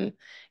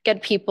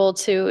get people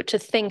to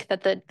think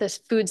that this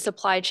food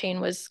supply chain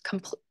was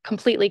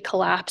completely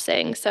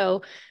collapsing.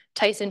 So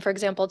Tyson, for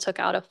example, took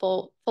out a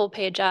full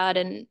page ad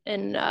in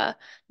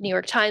New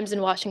York Times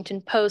and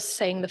Washington Post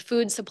saying the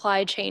food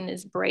supply chain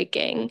is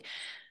breaking.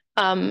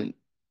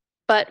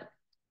 But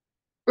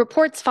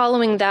reports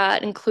following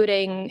that,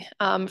 including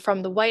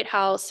from the White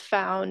House,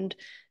 found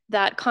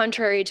that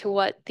contrary to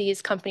what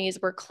these companies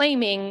were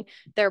claiming,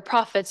 their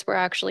profits were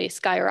actually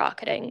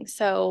skyrocketing.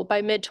 So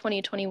by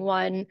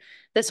mid-2021,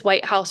 this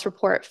White House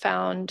report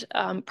found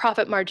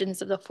profit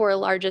margins of the 4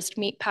 largest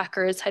meat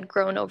packers had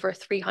grown over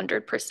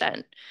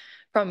 300%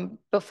 from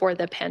before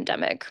the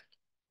pandemic.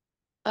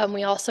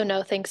 We also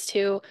know, thanks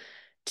to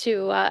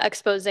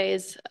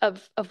exposés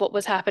of what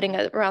was happening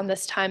around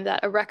this time,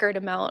 that a record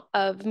amount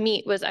of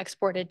meat was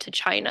exported to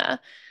China.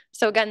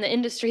 So again, the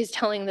industry is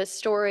telling this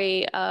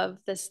story of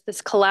this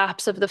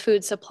collapse of the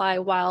food supply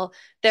while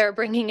they're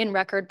bringing in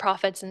record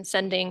profits and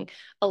sending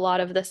a lot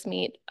of this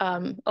meat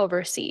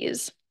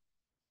overseas.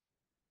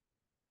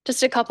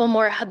 Just a couple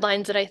more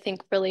headlines that I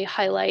think really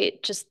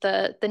highlight just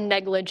the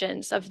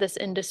negligence of this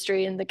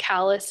industry and the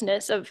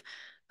callousness of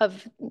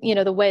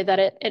the way that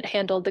it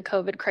handled the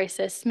COVID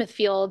crisis.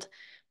 Smithfield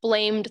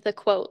blamed the,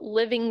 quote,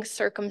 living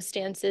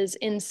circumstances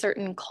in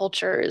certain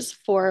cultures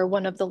for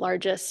one of the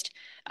largest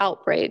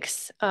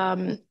outbreaks.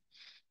 And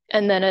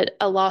then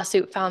a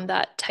lawsuit found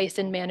that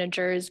Tyson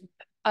managers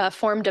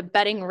formed a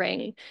betting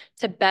ring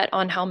to bet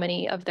on how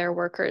many of their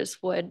workers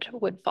would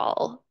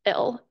fall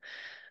ill.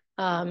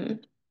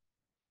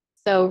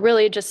 So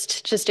really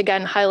just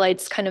again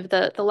highlights kind of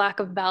the lack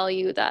of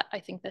value that I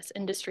think this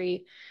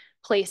industry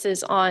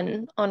places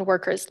on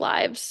workers'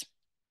 lives.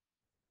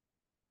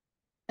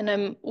 And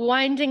I'm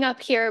winding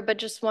up here, but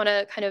just want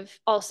to kind of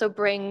also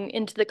bring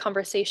into the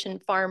conversation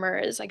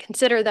farmers. I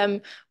consider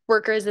them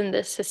workers in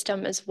this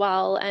system as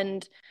well.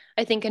 And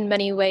I think in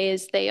many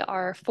ways they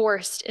are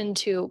forced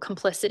into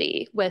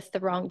complicity with the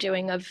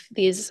wrongdoing of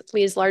these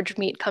large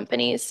meat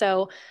companies.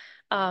 So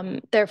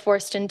they're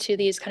forced into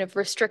these kind of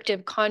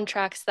restrictive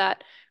contracts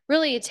that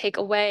really take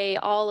away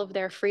all of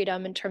their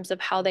freedom in terms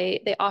of how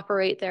they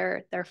operate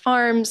their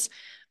farms,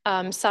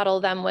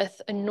 saddle them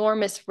with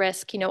enormous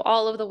risk.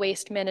 All of the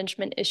waste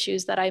management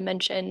issues that I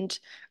mentioned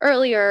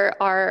earlier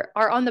are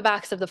on the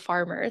backs of the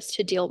farmers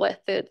to deal with.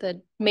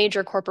 The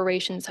major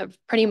corporations have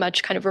pretty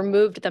much kind of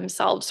removed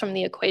themselves from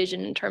the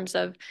equation in terms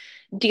of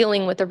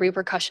dealing with the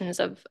repercussions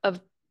of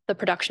the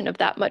production of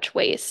that much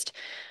waste.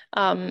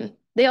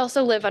 They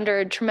also live under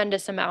a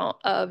tremendous amount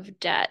of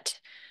debt.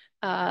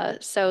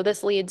 So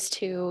this leads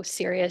to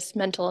serious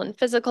mental and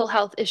physical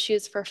health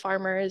issues for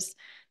farmers.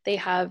 They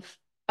have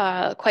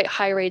quite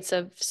high rates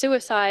of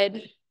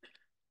suicide,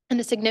 and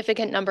a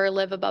significant number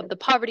live above the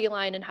poverty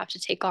line and have to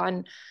take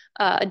on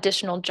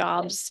additional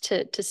jobs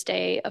to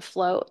stay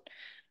afloat.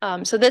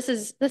 So this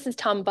is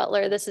Tom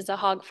Butler. This is a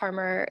hog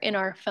farmer in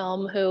our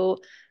film who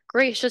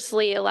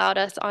graciously allowed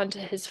us onto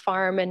his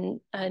farm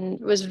and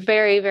was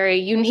very, very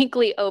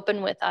uniquely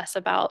open with us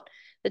about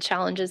the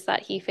challenges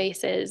that he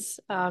faces.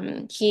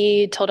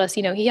 He told us,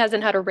 he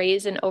hasn't had a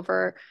raise in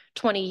over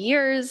 20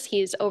 years.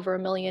 He's over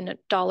 $1 million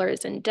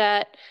in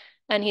debt.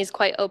 And he's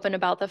quite open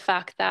about the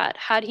fact that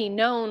had he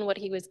known what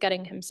he was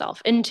getting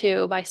himself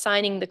into by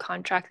signing the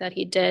contract that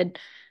he did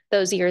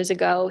those years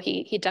ago,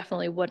 he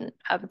definitely wouldn't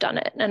have done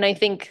it. And I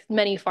think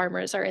many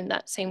farmers are in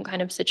that same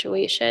kind of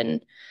situation.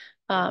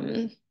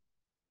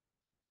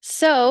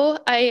 So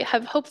I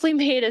have hopefully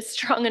made a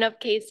strong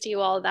enough case to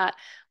you all that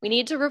we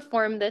need to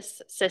reform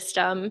this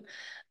system.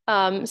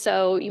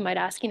 So you might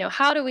ask,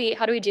 how do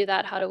we do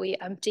that? How do we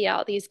empty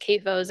out these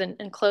CAFOs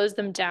and close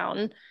them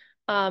down?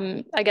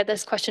 I get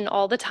this question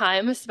all the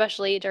time,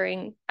 especially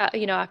during,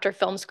 after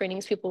film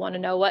screenings. People want to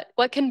know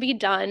what can be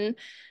done.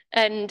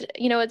 And,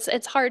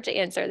 it's hard to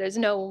answer. There's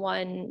no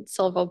one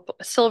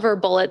silver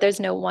bullet. There's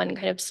no one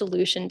kind of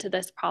solution to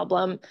this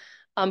problem.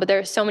 But there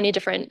are so many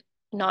different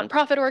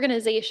nonprofit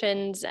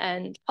organizations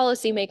and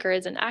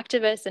policymakers and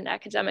activists and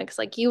academics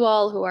like you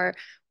all who are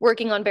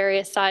working on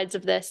various sides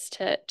of this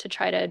to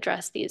try to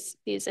address these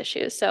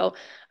issues. So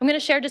I'm going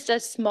to share just a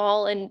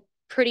small and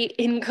pretty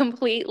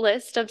incomplete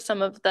list of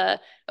some of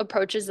the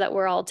approaches that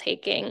we're all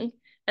taking.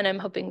 And I'm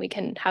hoping we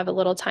can have a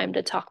little time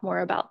to talk more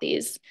about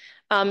these.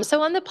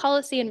 So on the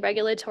policy and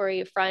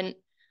regulatory front,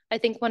 I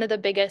think one of the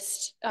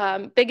biggest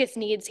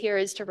needs here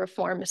is to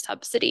reform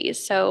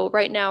subsidies. So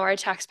right now our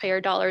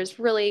taxpayer dollars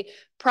really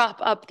prop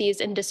up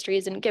these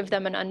industries and give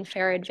them an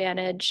unfair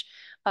advantage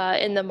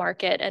in the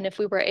market. And if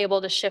we were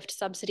able to shift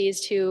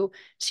subsidies to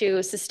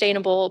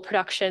sustainable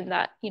production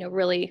that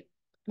really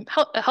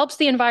helps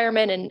the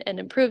environment and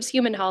improves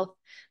human health,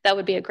 that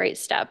would be a great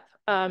step.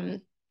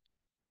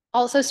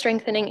 Also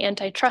strengthening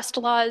antitrust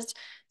laws.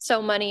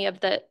 So many of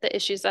the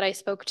issues that I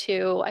spoke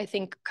to, I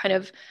think kind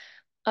of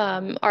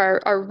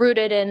are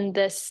rooted in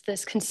this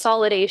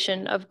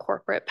consolidation of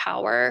corporate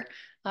power.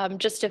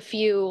 Just a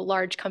few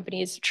large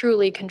companies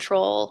truly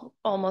control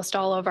almost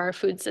all of our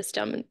food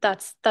system.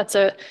 That's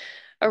a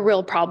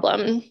real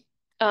problem.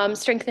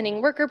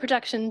 strengthening worker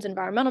protections,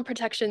 environmental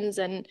protections,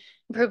 and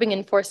improving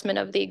enforcement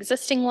of the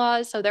existing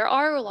laws. So there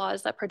are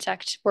laws that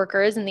protect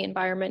workers and the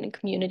environment and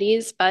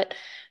communities, but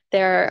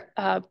they're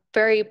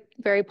very,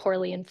 very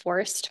poorly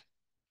enforced.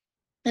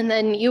 And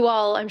then you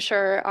all, I'm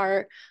sure,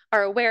 are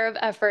aware of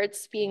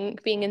efforts being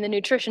in the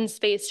nutrition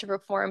space to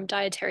reform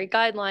dietary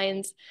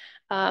guidelines.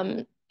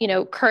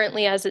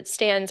 Currently as it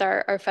stands,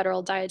 our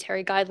federal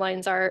dietary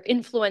guidelines are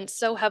influenced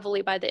so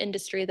heavily by the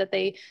industry that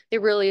they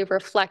really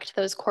reflect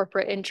those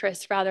corporate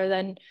interests rather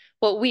than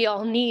what we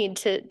all need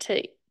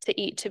to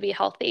eat to be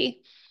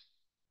healthy.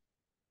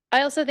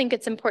 I also think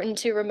it's important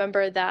to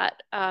remember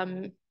that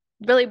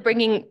really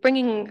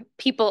bringing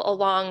people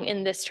along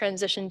in this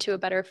transition to a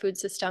better food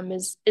system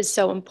is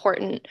so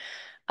important.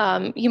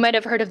 You might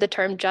have heard of the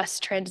term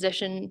just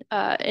transition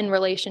in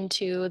relation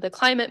to the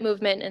climate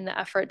movement and the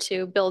effort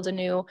to build a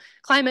new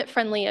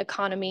climate-friendly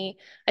economy.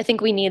 I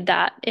think we need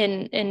that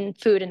in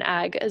food and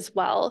ag as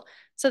well.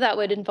 So that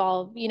would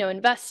involve,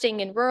 investing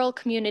in rural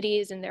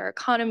communities and their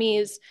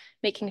economies,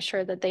 making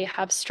sure that they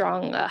have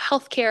strong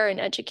healthcare and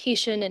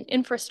education and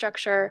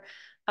infrastructure,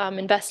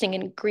 investing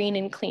in green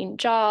and clean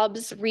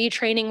jobs,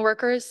 retraining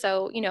workers.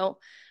 So,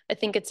 I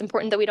think it's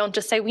important that we don't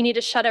just say we need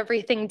to shut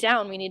everything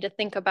down. We need to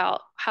think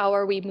about how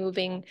are we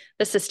moving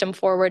the system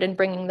forward and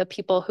bringing the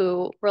people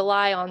who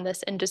rely on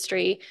this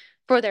industry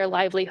for their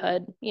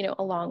livelihood,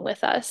 along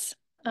with us.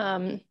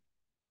 Farmer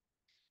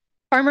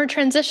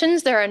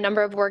transitions, there are a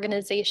number of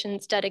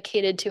organizations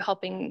dedicated to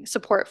helping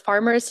support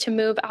farmers to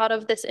move out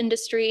of this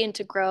industry and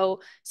to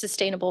grow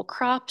sustainable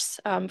crops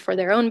for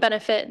their own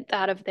benefit,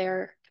 that of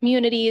their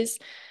communities.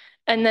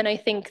 And then I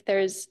think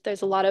there's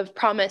a lot of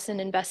promise in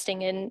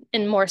investing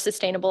in more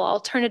sustainable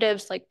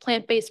alternatives like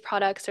plant-based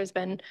products. There's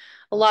been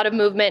a lot of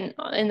movement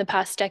in the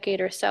past decade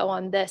or so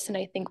on this, and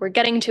I think we're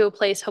getting to a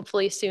place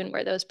hopefully soon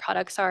where those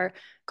products are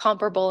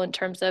comparable in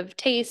terms of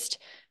taste,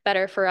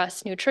 better for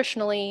us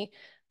nutritionally,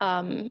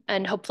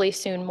 and hopefully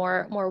soon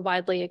more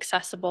widely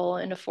accessible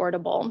and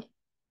affordable.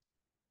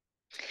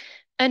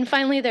 And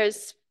finally,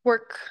 there's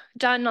work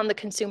done on the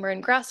consumer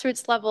and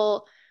grassroots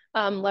level,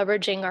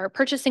 leveraging our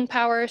purchasing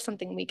power,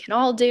 something we can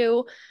all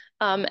do,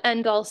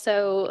 and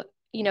also,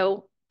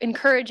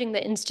 encouraging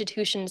the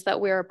institutions that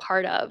we're a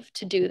part of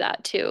to do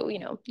that too.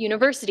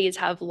 Universities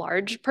have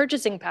large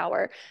purchasing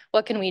power.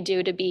 What can we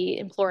do to be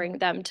imploring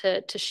them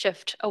to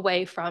shift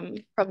away from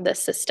this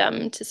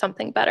system to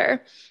something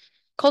better?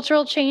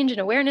 Cultural change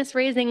and awareness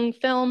raising,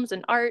 films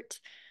and art,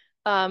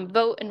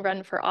 vote and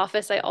run for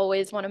office. I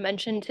always want to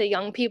mention to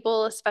young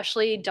people,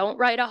 especially, don't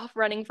write off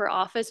running for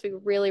office. We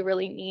really,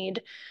 really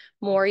need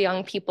more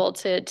young people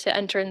to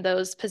enter in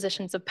those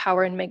positions of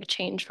power and make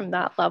change from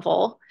that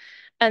level.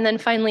 And then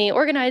finally,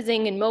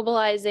 organizing and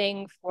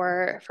mobilizing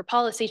for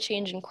policy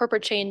change and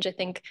corporate change. I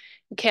think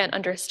you can't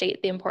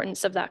understate the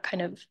importance of that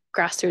kind of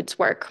grassroots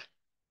work.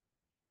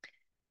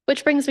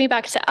 Which brings me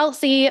back to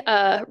Elsie,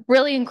 a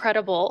really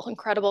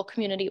incredible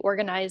community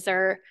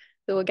organizer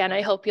who, again,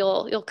 I hope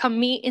you'll come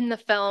meet in the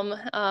film.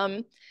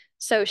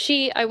 So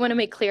I want to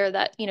make clear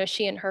that,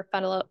 she and her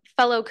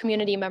fellow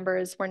community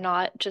members were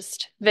not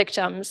just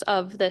victims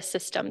of this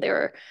system. They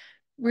were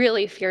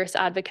really fierce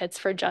advocates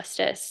for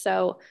justice.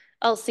 So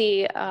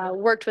Elsie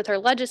worked with her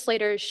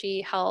legislators.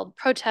 She held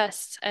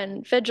protests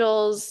and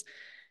vigils.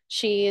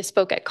 She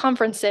spoke at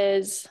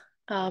conferences,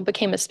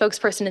 became a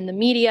spokesperson in the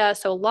media.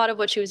 So a lot of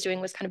what she was doing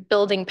was kind of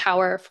building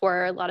power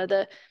for a lot of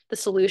the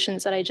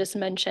solutions that I just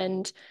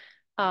mentioned.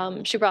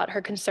 She brought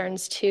her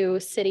concerns to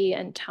city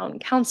and town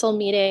council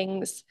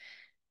meetings,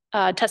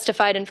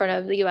 testified in front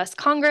of the US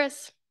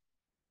Congress.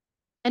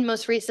 And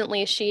most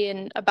recently, she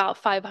and about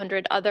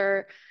 500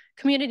 other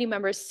community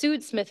members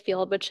sued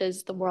Smithfield, which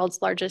is the world's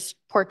largest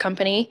pork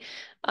company,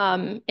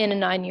 in a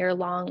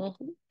 9-year-long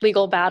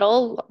legal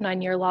battle,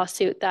 9-year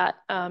lawsuit that,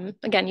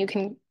 again, you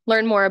can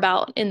learn more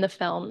about in the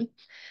film.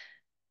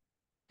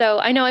 So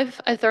I know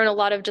I've thrown a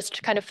lot of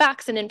just kind of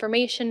facts and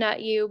information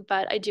at you,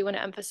 but I do want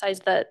to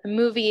emphasize that the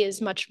movie is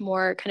much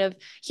more kind of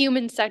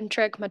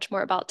human-centric, much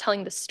more about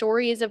telling the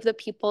stories of the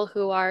people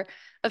who are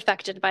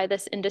affected by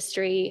this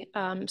industry.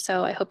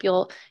 So I hope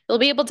you'll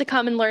be able to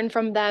come and learn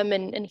from them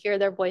and hear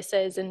their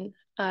voices, and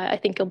I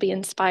think you'll be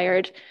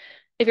inspired.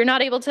 If you're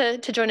not able to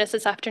join us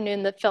this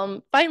afternoon, the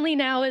film finally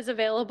now is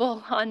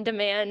available on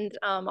demand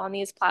on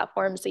these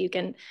platforms, so you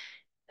can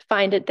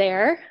find it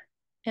there.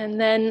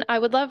 And then I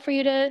would love for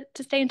you to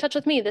stay in touch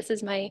with me. This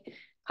is my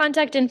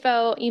contact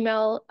info,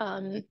 email,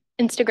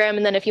 Instagram.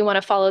 And then if you want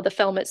to follow the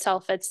film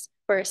itself, it's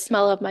for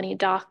Smell of Money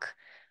Doc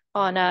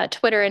on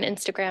Twitter and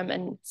Instagram,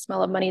 and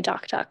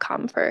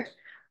smellofmoneydoc.com for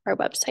our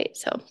website.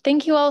 So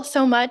thank you all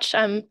so much.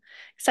 I'm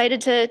excited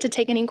to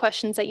take any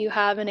questions that you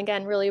have. And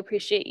again, really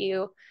appreciate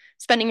you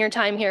spending your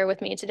time here with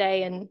me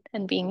today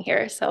and being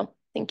here. So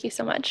thank you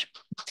so much.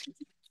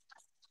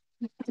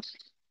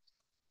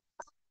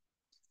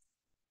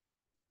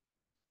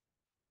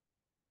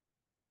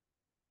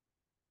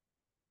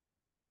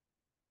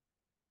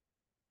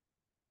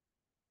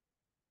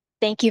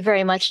 Thank you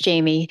very much,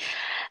 Jamie.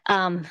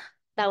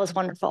 That was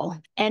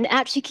wonderful. And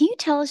actually, can you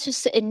tell us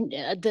just in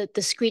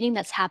the screening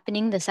that's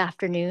happening this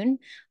afternoon,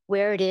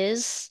 where it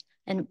is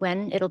and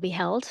when it'll be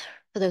held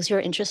for those who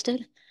are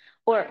interested?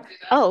 Or,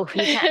 oh,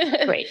 you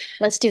can. Great.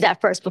 Let's do that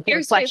first before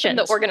Here's from questions.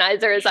 the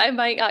organizers. I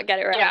might not get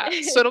it right.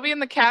 Yeah, so it'll be in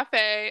the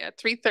cafe at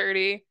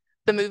 3:30.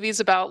 The movie's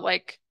about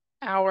like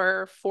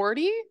hour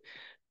 40.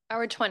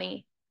 Hour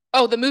 20.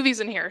 Oh, the movie's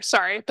in here,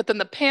 sorry. But then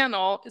the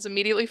panel is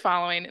immediately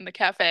following in the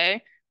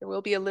cafe. There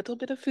will be a little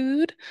bit of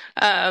food.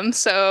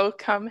 So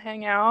come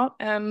hang out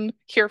and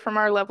hear from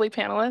our lovely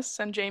panelists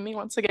and Jamie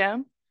once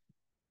again.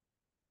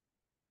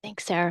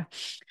 Thanks, Sarah.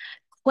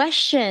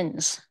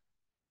 Questions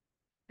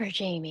for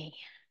Jamie?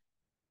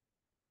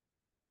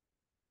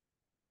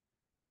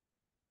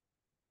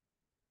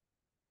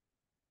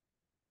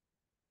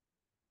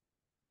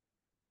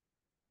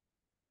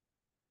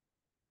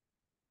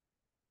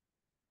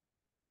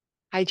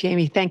 Hi,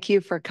 Jamie. Thank you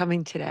for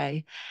coming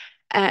today.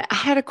 I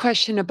had a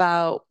question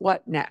about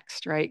what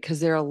next, right? Because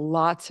there are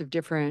lots of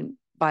different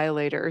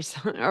violators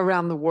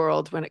around the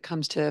world when it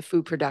comes to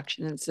food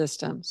production and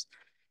systems.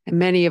 And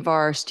many of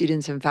our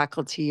students and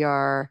faculty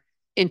are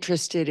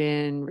interested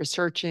in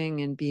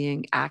researching and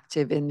being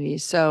active in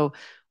these. So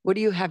what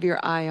do you have your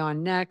eye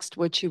on next?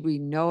 What should we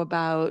know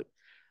about?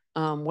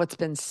 What's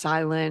been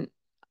silent?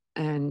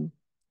 And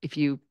if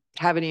you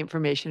have any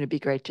information, it'd be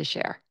great to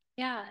share.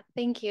 Yeah,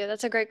 thank you.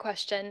 That's a great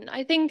question.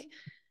 I think,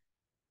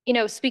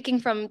 speaking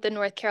from the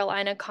North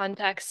Carolina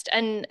context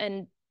and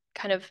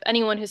kind of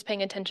anyone who's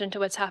paying attention to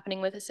what's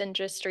happening with this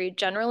industry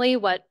generally,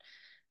 what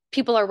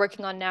people are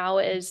working on now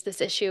is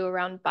this issue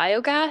around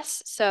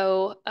biogas.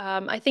 So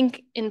I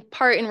think in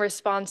part in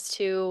response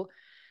to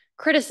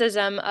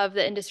criticism of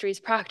the industry's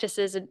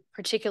practices, in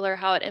particular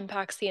how it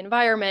impacts the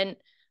environment,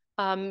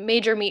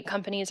 major meat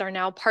companies are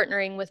now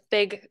partnering with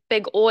big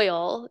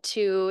oil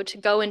to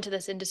go into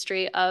this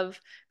industry of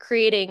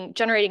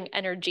generating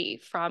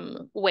energy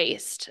from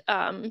waste.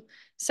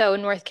 So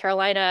in North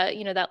Carolina,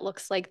 that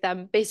looks like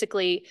them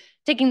basically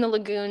taking the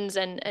lagoons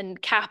and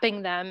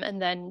capping them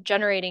and then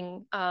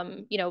generating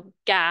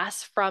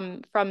gas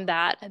from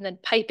that and then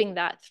piping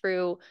that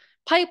through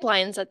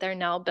pipelines that they're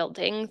now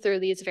building through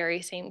these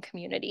very same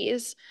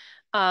communities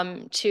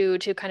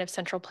to kind of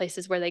central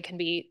places where they can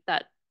be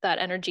that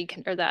energy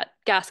or that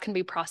gas can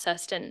be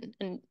processed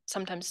and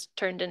sometimes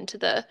turned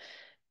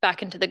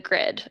back into the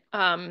grid.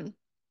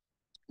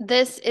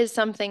 This is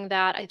something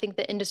that I think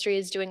the industry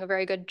is doing a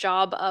very good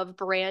job of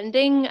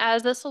branding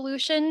as a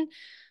solution,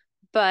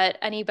 but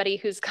anybody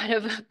who's kind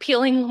of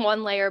peeling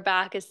one layer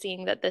back is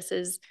seeing that this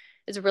is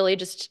really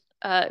just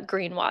a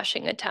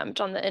greenwashing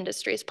attempt on the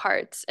industry's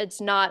parts.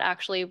 It's not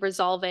actually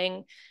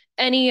resolving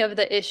any of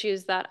the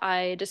issues that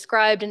I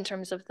described in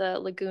terms of the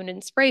lagoon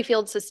and spray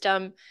field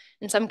system.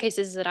 In some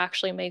cases, it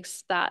actually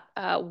makes that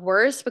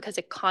worse because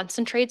it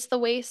concentrates the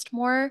waste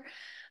more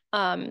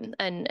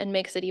and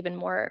makes it even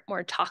more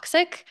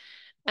toxic.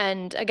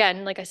 And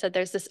again, like I said,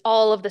 there's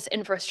all of this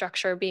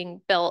infrastructure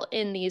being built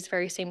in these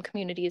very same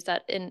communities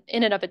that in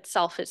and of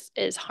itself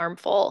is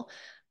harmful.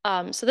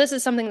 So this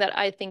is something that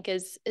I think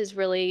is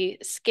really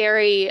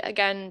scary,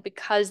 again,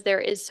 because there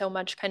is so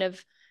much kind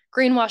of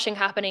greenwashing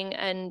happening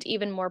and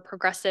even more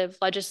progressive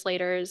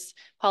legislators,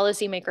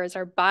 policymakers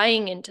are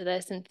buying into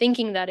this and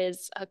thinking that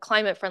is a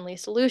climate friendly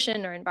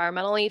solution or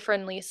environmentally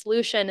friendly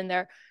solution. And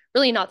they're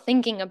really not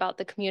thinking about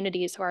the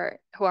communities who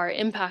are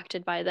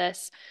impacted by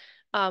this.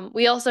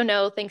 We also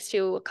know, thanks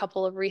to a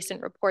couple of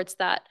recent reports,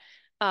 that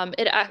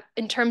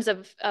in terms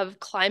of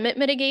climate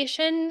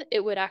mitigation,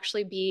 it would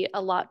actually be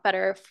a lot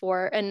better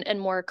and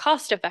more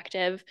cost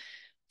effective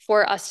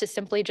for us to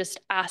simply just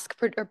ask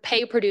or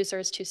pay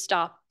producers to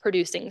stop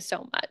producing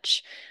so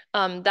much.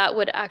 That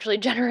would actually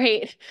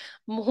generate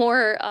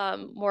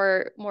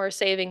more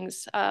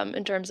savings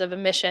in terms of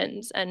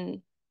emissions,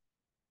 and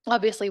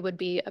obviously would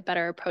be a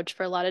better approach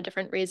for a lot of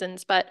different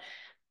reasons. But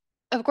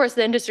of course,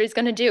 the industry is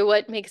going to do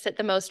what makes it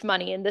the most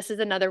money. And this is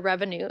another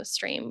revenue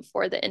stream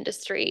for the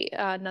industry,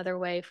 another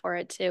way for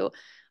it to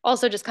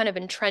also just kind of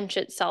entrench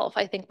itself,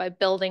 I think, by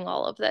building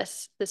all of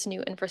this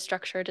new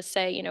infrastructure to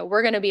say,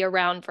 we're going to be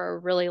around for a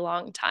really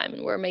long time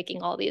and we're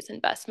making all these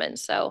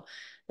investments. So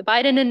the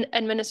Biden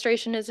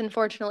administration is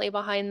unfortunately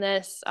behind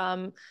this.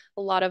 A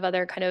lot of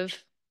other kind of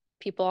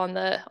people on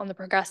the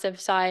progressive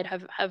side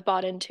have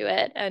bought into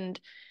it. And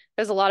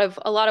there's a lot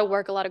of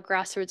work, a lot of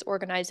grassroots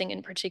organizing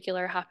in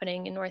particular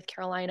happening in North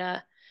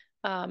Carolina.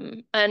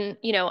 And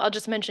I'll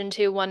just mention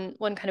too, one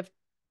kind of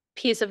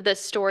piece of this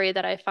story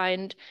that I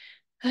find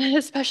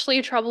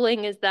especially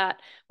troubling is that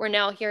we're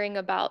now hearing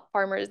about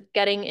farmers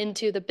getting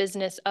into the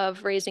business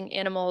of raising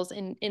animals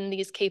in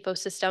these CAFO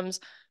systems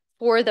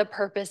for the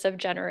purpose of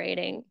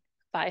generating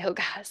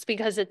biogas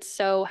because it's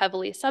so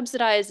heavily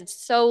subsidized,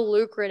 it's so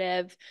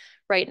lucrative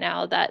right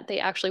now that they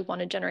actually want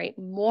to generate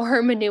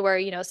more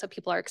manure, so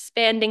people are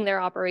expanding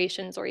their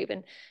operations or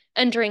even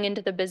entering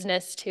into the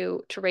business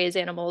to raise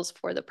animals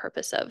for the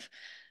purpose of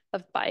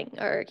buying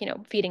or,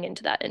 feeding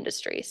into that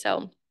industry.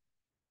 So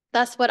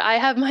that's what I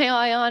have my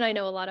eye on. I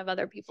know a lot of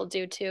other people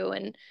do too.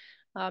 And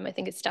I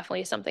think it's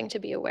definitely something to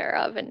be aware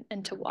of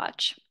and to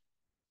watch.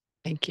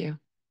 Thank you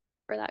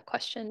for that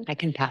question. I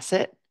can pass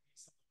it.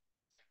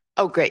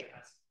 Oh, great.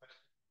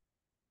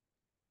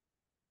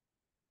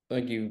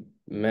 Thank you,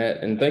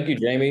 Matt, and thank you,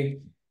 Jamie.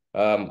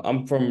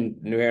 I'm from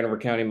New Hanover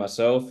County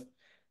myself,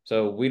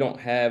 so we don't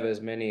have as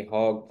many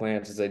hog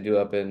plants as they do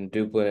up in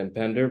Duplin and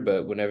Pender,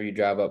 but whenever you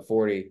drive up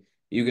 40,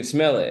 you could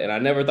smell it. And I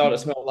never thought it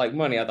smelled like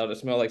money. I thought it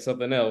smelled like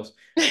something else,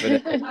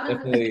 but that's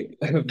definitely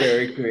a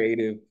very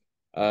creative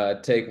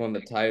take on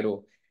the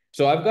title.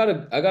 So I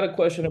got a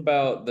question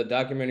about the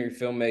documentary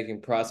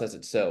filmmaking process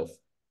itself.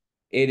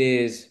 It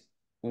is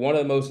one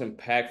of the most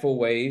impactful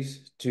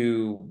ways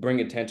to bring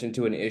attention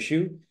to an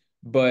issue.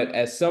 But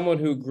as someone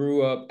who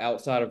grew up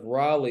outside of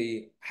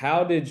Raleigh,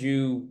 how did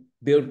you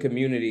build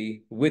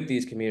community with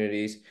these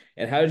communities?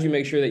 And how did you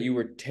make sure that you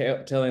were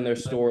telling their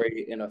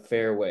story in a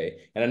fair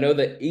way? And I know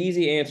the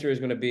easy answer is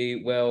going to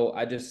be, well,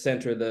 I just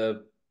center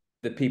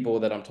the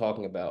people that I'm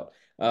talking about.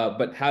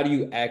 But how do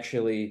you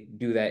actually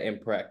do that in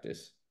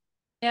practice?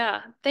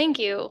 Yeah, thank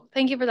you.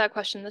 Thank you for that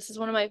question. This is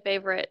one of my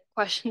favorite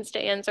questions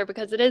to answer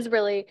because it is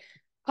really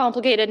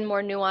complicated and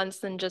more nuanced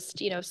than just,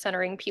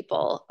 centering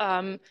people.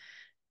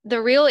 The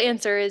real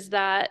answer is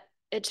that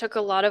it took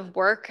a lot of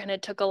work and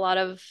it took a lot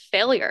of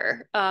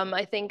failure.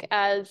 I think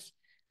as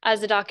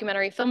a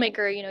documentary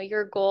filmmaker,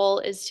 your goal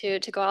is to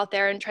go out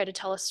there and try to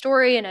tell a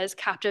story in as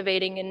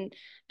captivating and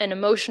an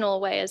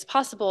emotional way as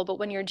possible. But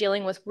when you're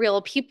dealing with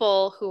real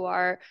people who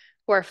are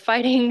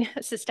fighting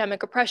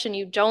systemic oppression,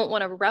 you don't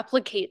want to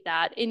replicate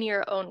that in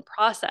your own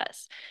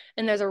process.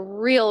 And there's a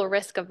real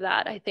risk of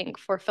that, I think,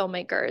 for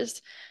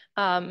filmmakers.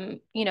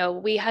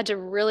 We had to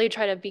really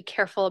try to be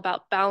careful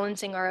about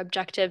balancing our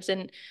objectives.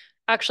 And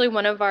actually,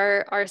 one of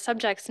our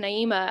subjects,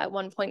 Naima, at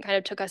one point kind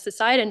of took us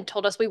aside and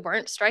told us we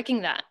weren't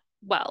striking that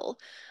well,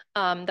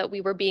 that we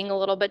were being a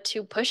little bit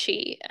too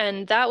pushy.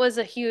 And that was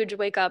a huge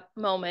wake up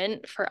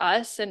moment for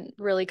us and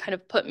really kind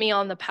of put me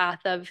on the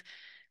path of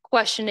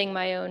questioning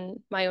my own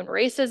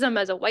racism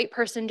as a white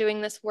person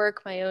doing this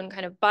work, my own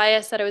kind of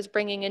bias that I was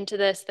bringing into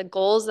this, the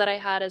goals that I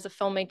had as a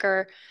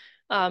filmmaker.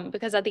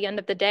 Because at the end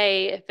of the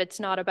day, if it's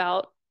not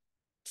about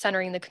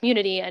centering the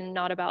community and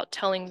not about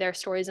telling their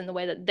stories in the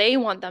way that they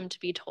want them to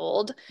be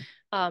told,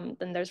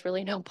 then there's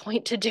really no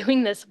point to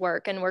doing this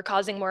work, and we're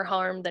causing more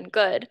harm than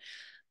good.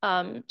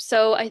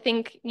 So I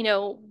think,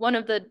 one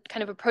of the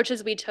kind of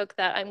approaches we took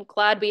that I'm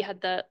glad we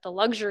had the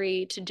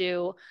luxury to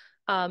do,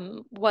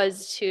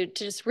 was to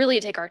just really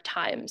take our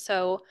time.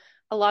 So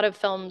a lot of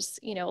films,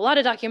 a lot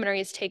of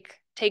documentaries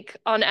take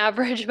on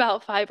average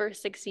about 5 or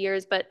 6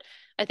 years, but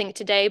I think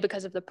today,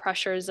 because of the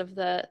pressures of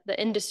the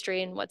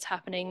industry and what's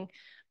happening,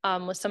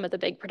 with some of the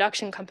big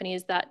production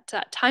companies, that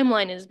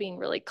timeline is being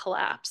really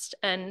collapsed.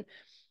 And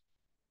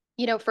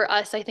for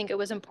us, I think it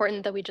was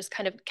important that we just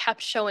kind of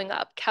kept showing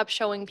up, kept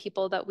showing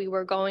people that we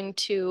were going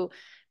to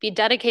be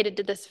dedicated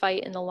to this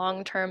fight in the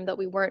long term, that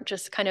we weren't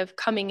just kind of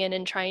coming in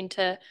and trying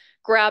to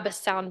grab a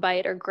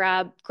soundbite or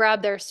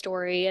grab their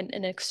story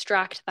and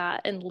extract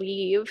that and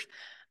leave,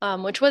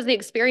 which was the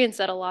experience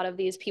that a lot of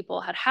these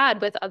people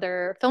had with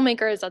other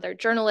filmmakers, other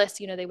journalists.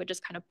 They would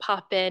just kind of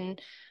pop in,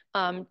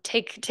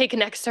 take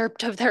an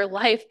excerpt of their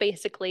life,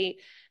 basically,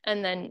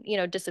 and then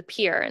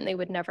disappear, and they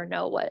would never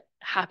know what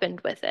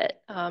happened with it.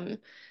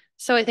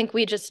 So I think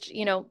we just,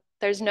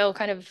 there's no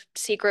kind of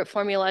secret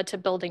formula to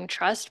building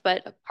trust,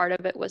 but a part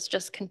of it was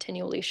just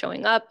continually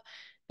showing up,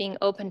 being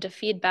open to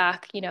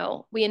feedback.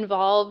 We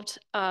involved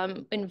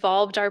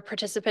our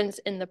participants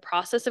in the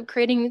process of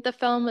creating the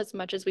film as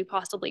much as we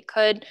possibly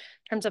could, in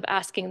terms of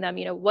asking them,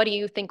 what do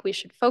you think we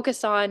should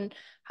focus on?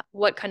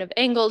 What kind of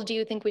angle do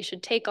you think we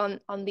should take on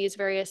these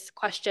various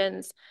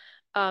questions?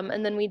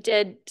 And then we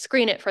did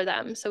screen it for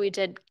them. So we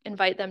did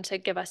invite them to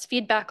give us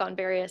feedback on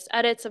various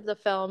edits of the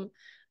film.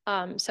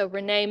 So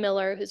Renee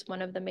Miller, who's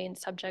one of the main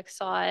subjects,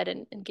 saw it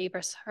and gave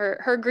us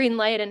her green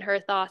light and her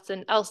thoughts.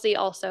 And Elsie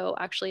also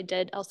actually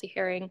Elsie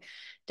Herring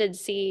did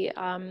see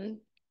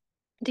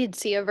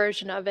a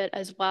version of it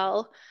as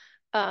well.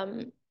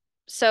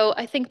 So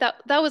I think that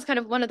was kind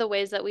of one of the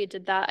ways that we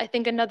did that. I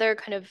think another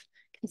kind of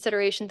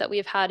consideration that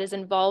we've had is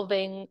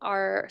involving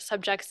our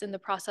subjects in the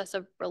process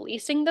of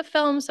releasing the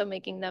film, so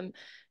making them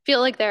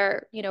feel like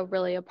they're,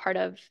 really a part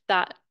of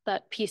that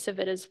piece of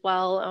it as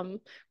well.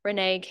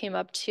 Renee came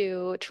up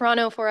to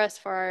Toronto for us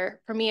for our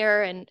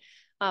premiere and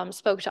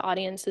spoke to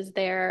audiences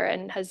there,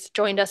 and has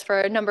joined us for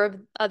a number of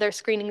other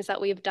screenings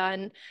that we've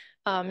done.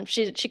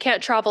 She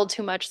can't travel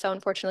too much, so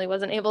unfortunately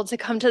wasn't able to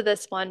come to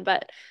this one,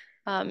 but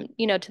to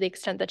the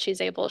extent that she's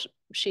able,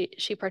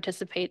 she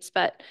participates.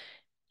 But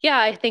yeah,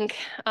 I think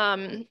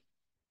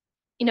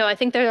I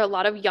think there are a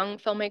lot of young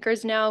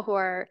filmmakers now who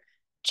are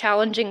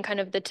challenging kind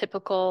of the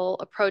typical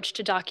approach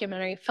to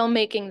documentary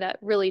filmmaking that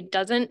really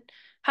doesn't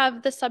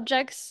have the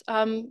subjects,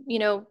 kind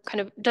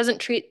of doesn't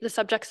treat the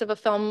subjects of a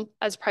film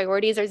as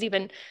priorities. There's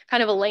even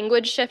kind of a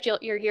language shift.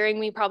 You're hearing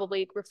me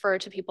probably refer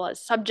to people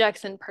as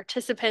subjects and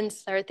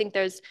participants. I think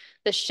there's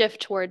the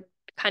shift toward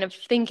kind of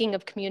thinking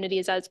of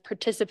communities as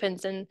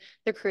participants in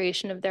the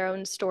creation of their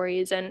own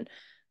stories. And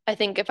I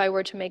think if I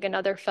were to make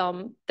another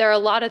film, there are a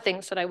lot of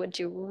things that I would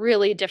do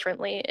really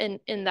differently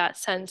in that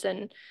sense.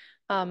 And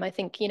I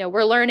think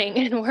we're learning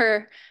and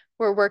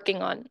we're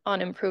working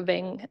on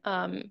improving.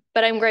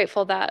 But I'm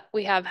grateful that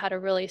we have had a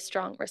really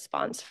strong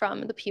response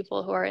from the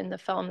people who are in the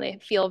film. They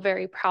feel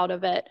very proud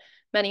of it.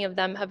 Many of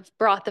them have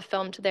brought the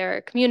film to their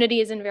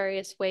communities in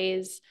various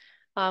ways.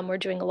 We're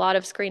doing a lot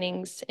of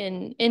screenings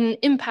in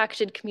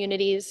impacted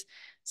communities.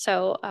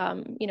 So,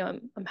 you know,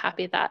 I'm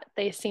happy that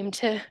they seem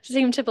to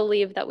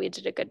believe that we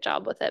did a good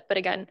job with it. But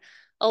again,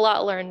 a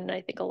lot learned, and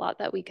I think a lot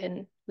that we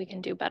can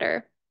do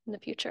better in the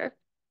future.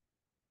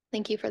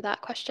 Thank you for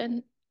that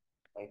question.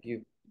 Thank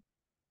you.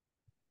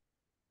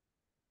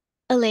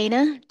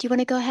 Elena, do you want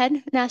to go ahead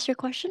and ask your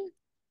question?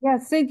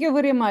 Yes, thank you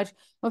very much.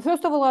 Well,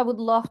 first of all, I would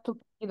love to,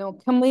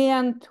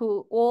 commend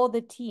to all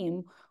the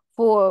team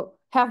for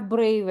have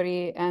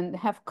bravery and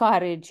have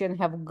courage and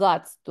have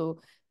guts to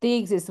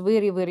take this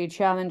very, very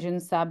challenging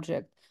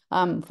subject.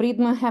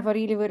 Friedman have a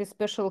really very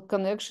special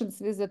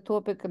connections with the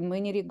topic in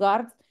many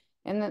regards.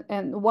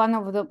 And one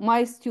of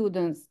my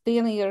students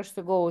 10 years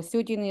ago,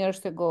 13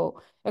 years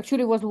ago,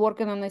 actually was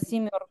working on a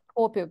similar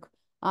topic,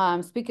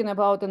 speaking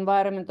about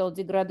environmental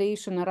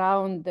degradation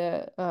around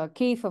the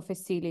CAFA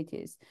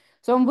facilities.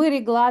 So I'm very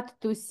glad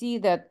to see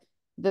that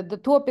the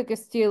topic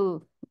is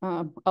still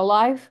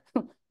alive,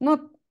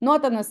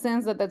 not in a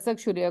sense that it's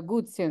actually a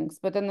good thing,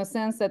 but in a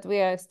sense that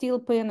we are still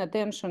paying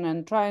attention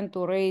and trying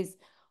to raise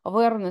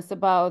awareness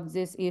about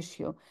this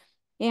issue.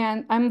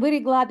 And I'm very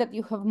glad that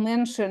you have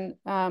mentioned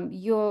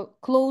your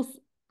close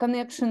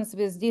connections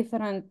with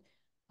different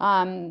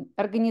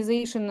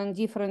organizations and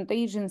different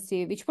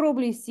agencies, which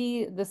probably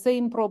see the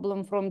same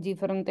problem from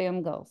different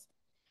angles.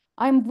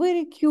 I'm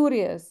very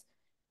curious,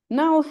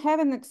 now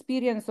having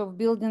experience of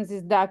building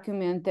this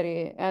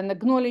documentary and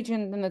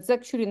acknowledging that it's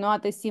actually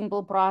not a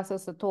simple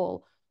process at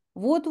all,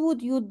 what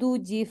would you do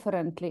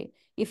differently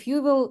if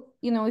you will,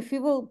 if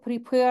you will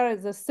prepare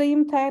the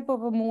same type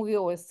of a movie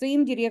or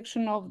same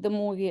direction of the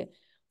movie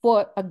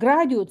for a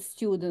graduate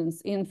students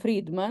in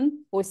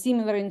Friedman or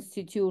similar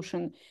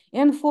institution,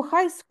 and for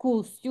high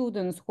school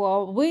students who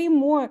are way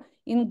more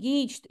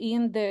engaged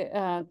in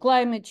the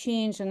climate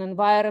change and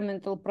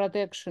environmental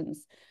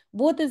protections?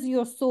 What is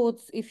your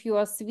thoughts if you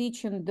are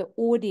switching the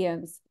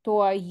audience to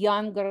our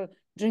younger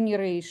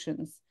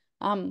generations?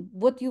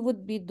 What you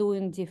would be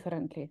doing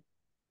differently?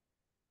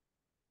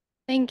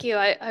 Thank you.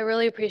 I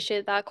really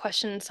appreciate that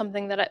question.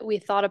 Something that we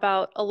thought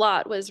about a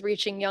lot was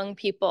reaching young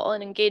people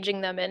and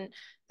engaging them in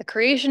the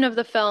creation of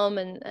the film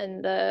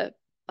and the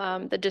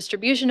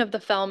distribution of the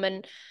film.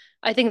 And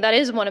I think that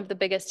is one of the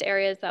biggest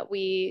areas that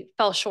we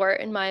fell short,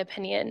 in my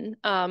opinion.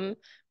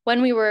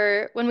 When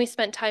we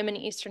spent time in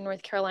Eastern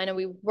North Carolina,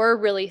 we were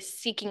really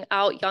seeking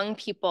out young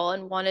people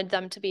and wanted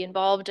them to be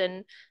involved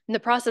in the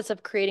process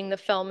of creating the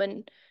film.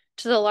 And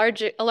to a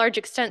large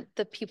extent,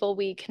 the people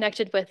we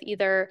connected with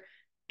either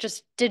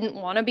just didn't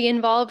want to be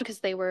involved because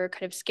they were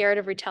kind of scared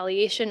of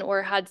retaliation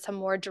or had some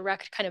more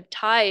direct kind of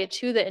tie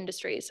to the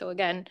industry. So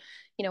again,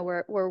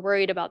 we're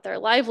worried about their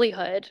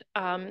livelihood.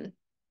 And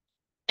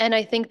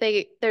I think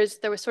there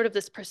was sort of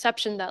this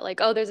perception that like,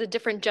 oh, there's a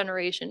different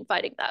generation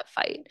fighting that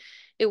fight.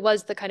 It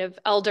was the kind of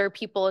elder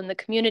people in the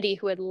community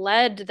who had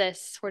led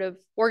this sort of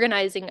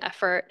organizing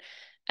effort.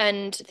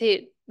 And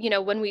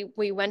when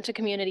we went to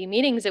community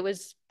meetings, it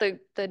was the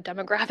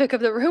demographic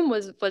of the room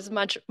was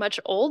much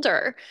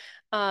older.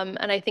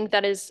 And I think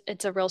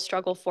it's a real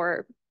struggle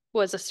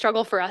was a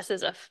struggle for us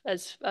as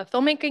a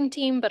filmmaking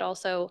team, but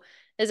also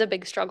is a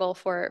big struggle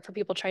for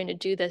people trying to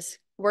do this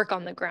work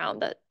on the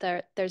ground,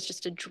 that there's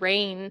just a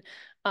drain.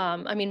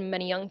 I mean,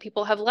 many young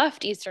people have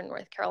left Eastern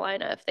North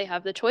Carolina. If they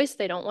have the choice,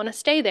 they don't want to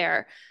stay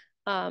there.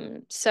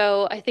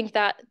 So I think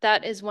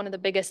that is one of the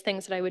biggest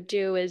things that I would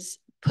do, is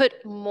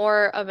put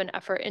more of an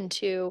effort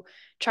into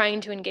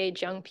trying to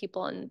engage young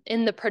people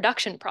in the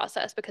production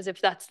process, because if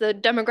that's the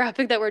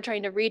demographic that we're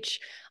trying to reach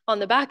on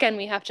the back end,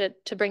 we have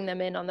to bring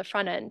them in on the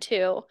front end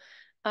too.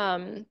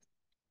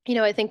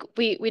 I think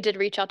we did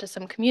reach out to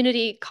some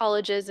community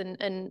colleges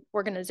and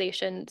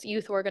organizations,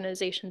 youth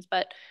organizations,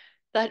 but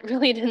that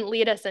really didn't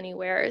lead us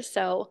anywhere.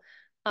 So,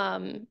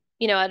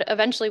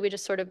 eventually we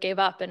just sort of gave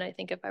up. And I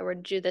think if I were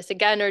to do this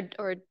again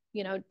or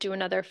do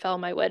another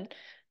film, I would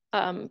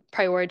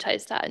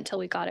prioritize that until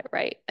we got it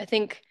right. I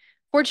think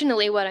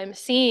fortunately what I'm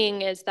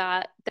seeing is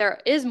that there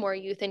is more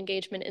youth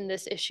engagement in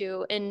this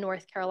issue in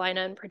North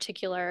Carolina in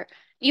particular,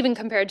 even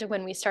compared to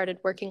when we started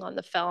working on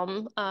the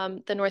film.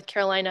 The North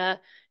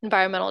Carolina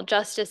Environmental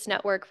Justice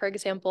Network, for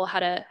example,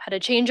 had a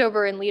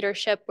changeover in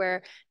leadership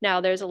where now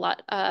there's a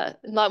lot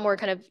more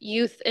kind of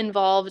youth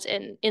involved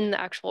in the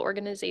actual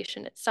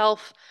organization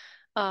itself,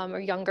 or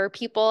younger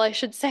people, I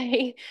should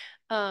say.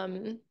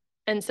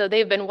 And so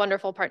they've been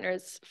wonderful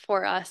partners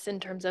for us in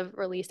terms of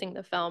releasing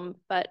the film,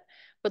 but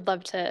would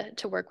love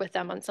to work with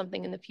them on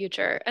something in the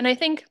future. And I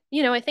think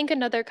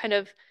another kind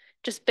of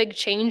just big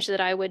change that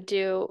I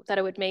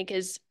would make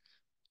is,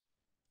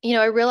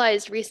 I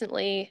realized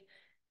recently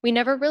we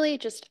never really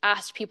just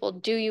asked people,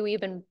 do you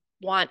even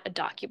want a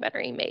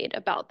documentary made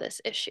about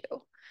this issue?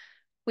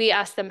 We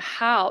asked them,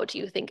 how do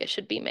you think it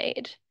should be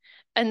made?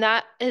 And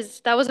that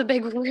was a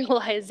big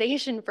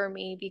realization for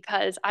me,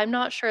 because I'm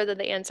not sure that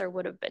the answer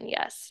would have been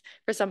yes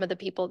for some of the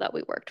people that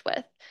we worked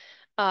with.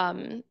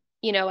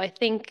 You know, I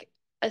think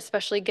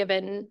especially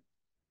given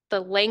the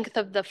length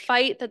of the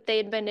fight that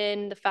they'd been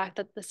in, the fact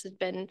that this has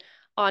been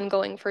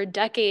ongoing for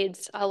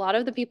decades, a lot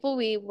of the people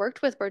we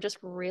worked with were just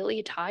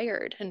really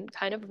tired and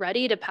kind of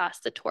ready to pass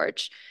the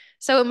torch.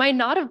 So it might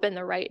not have been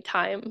the right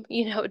time,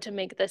 you know, to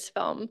make this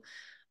film.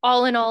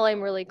 All in all,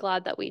 I'm really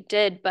glad that we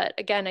did. But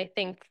again, I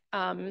think,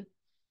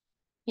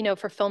 you know,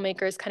 for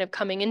filmmakers kind of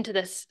coming into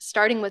this,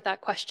 starting with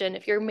that question,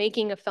 if you're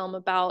making a film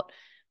about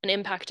an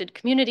impacted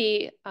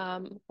community,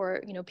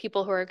 or, you know,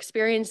 people who are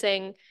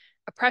experiencing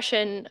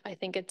oppression, I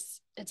think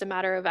it's a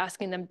matter of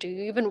asking them, do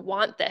you even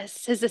want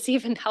this? Is this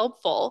even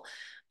helpful?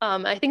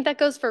 I think that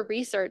goes for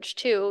research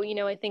too. You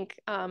know, I think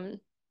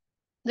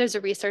there's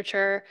a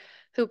researcher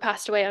who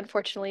passed away,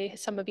 unfortunately,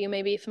 some of you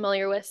may be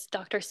familiar with,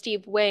 Dr.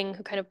 Steve Wing,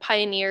 who kind of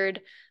pioneered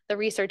the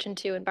research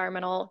into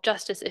environmental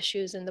justice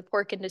issues in the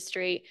pork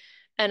industry.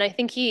 And I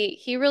think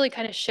he really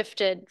kind of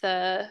shifted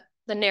the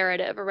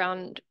narrative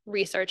around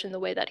research in the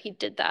way that he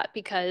did that,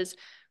 because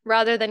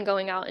rather than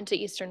going out into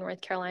Eastern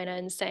North Carolina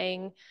and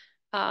saying,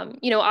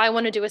 you know, I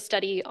want to do a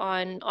study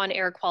on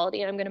air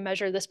quality and I'm going to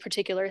measure this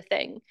particular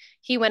thing,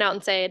 he went out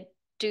and said,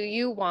 do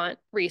you want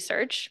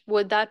research?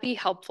 Would that be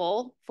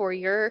helpful for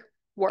your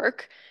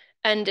work?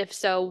 And if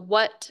so,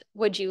 what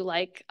would you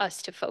like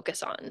us to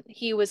focus on?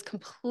 He was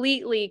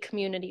completely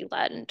community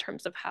led in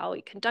terms of how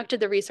he conducted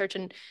the research,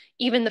 and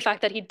even the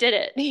fact that he did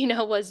it, you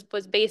know, was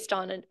based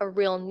on a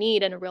real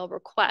need and a real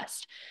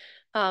request.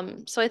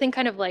 So I think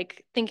kind of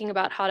like thinking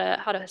about how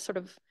to sort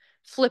of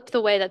flip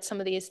the way that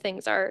some of these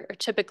things are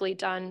typically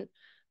done,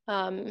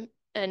 and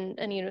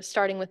you know,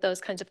 starting with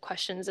those kinds of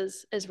questions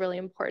is really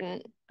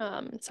important.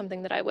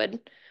 Something that I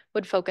would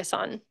focus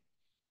on.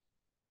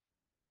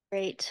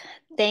 Great.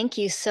 Thank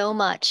you so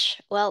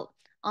much. Well,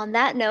 on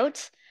that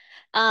note,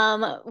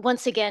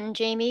 once again,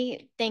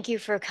 Jamie, thank you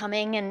for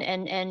coming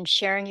and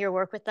sharing your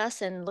work with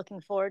us, and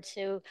looking forward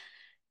to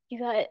you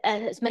got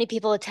as many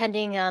people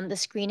attending the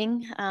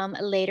screening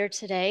later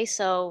today.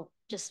 So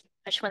I just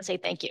want to say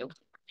thank you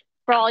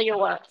for all your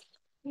work.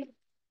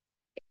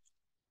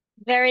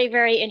 Very,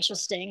 very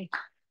interesting.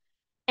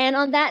 And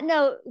on that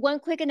note, one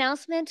quick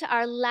announcement.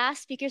 Our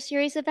last speaker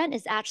series event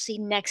is actually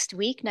next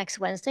week, next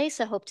Wednesday.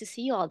 So hope to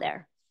see you all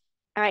there.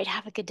 All right,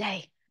 have a good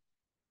day.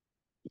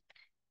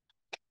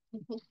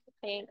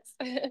 Thanks.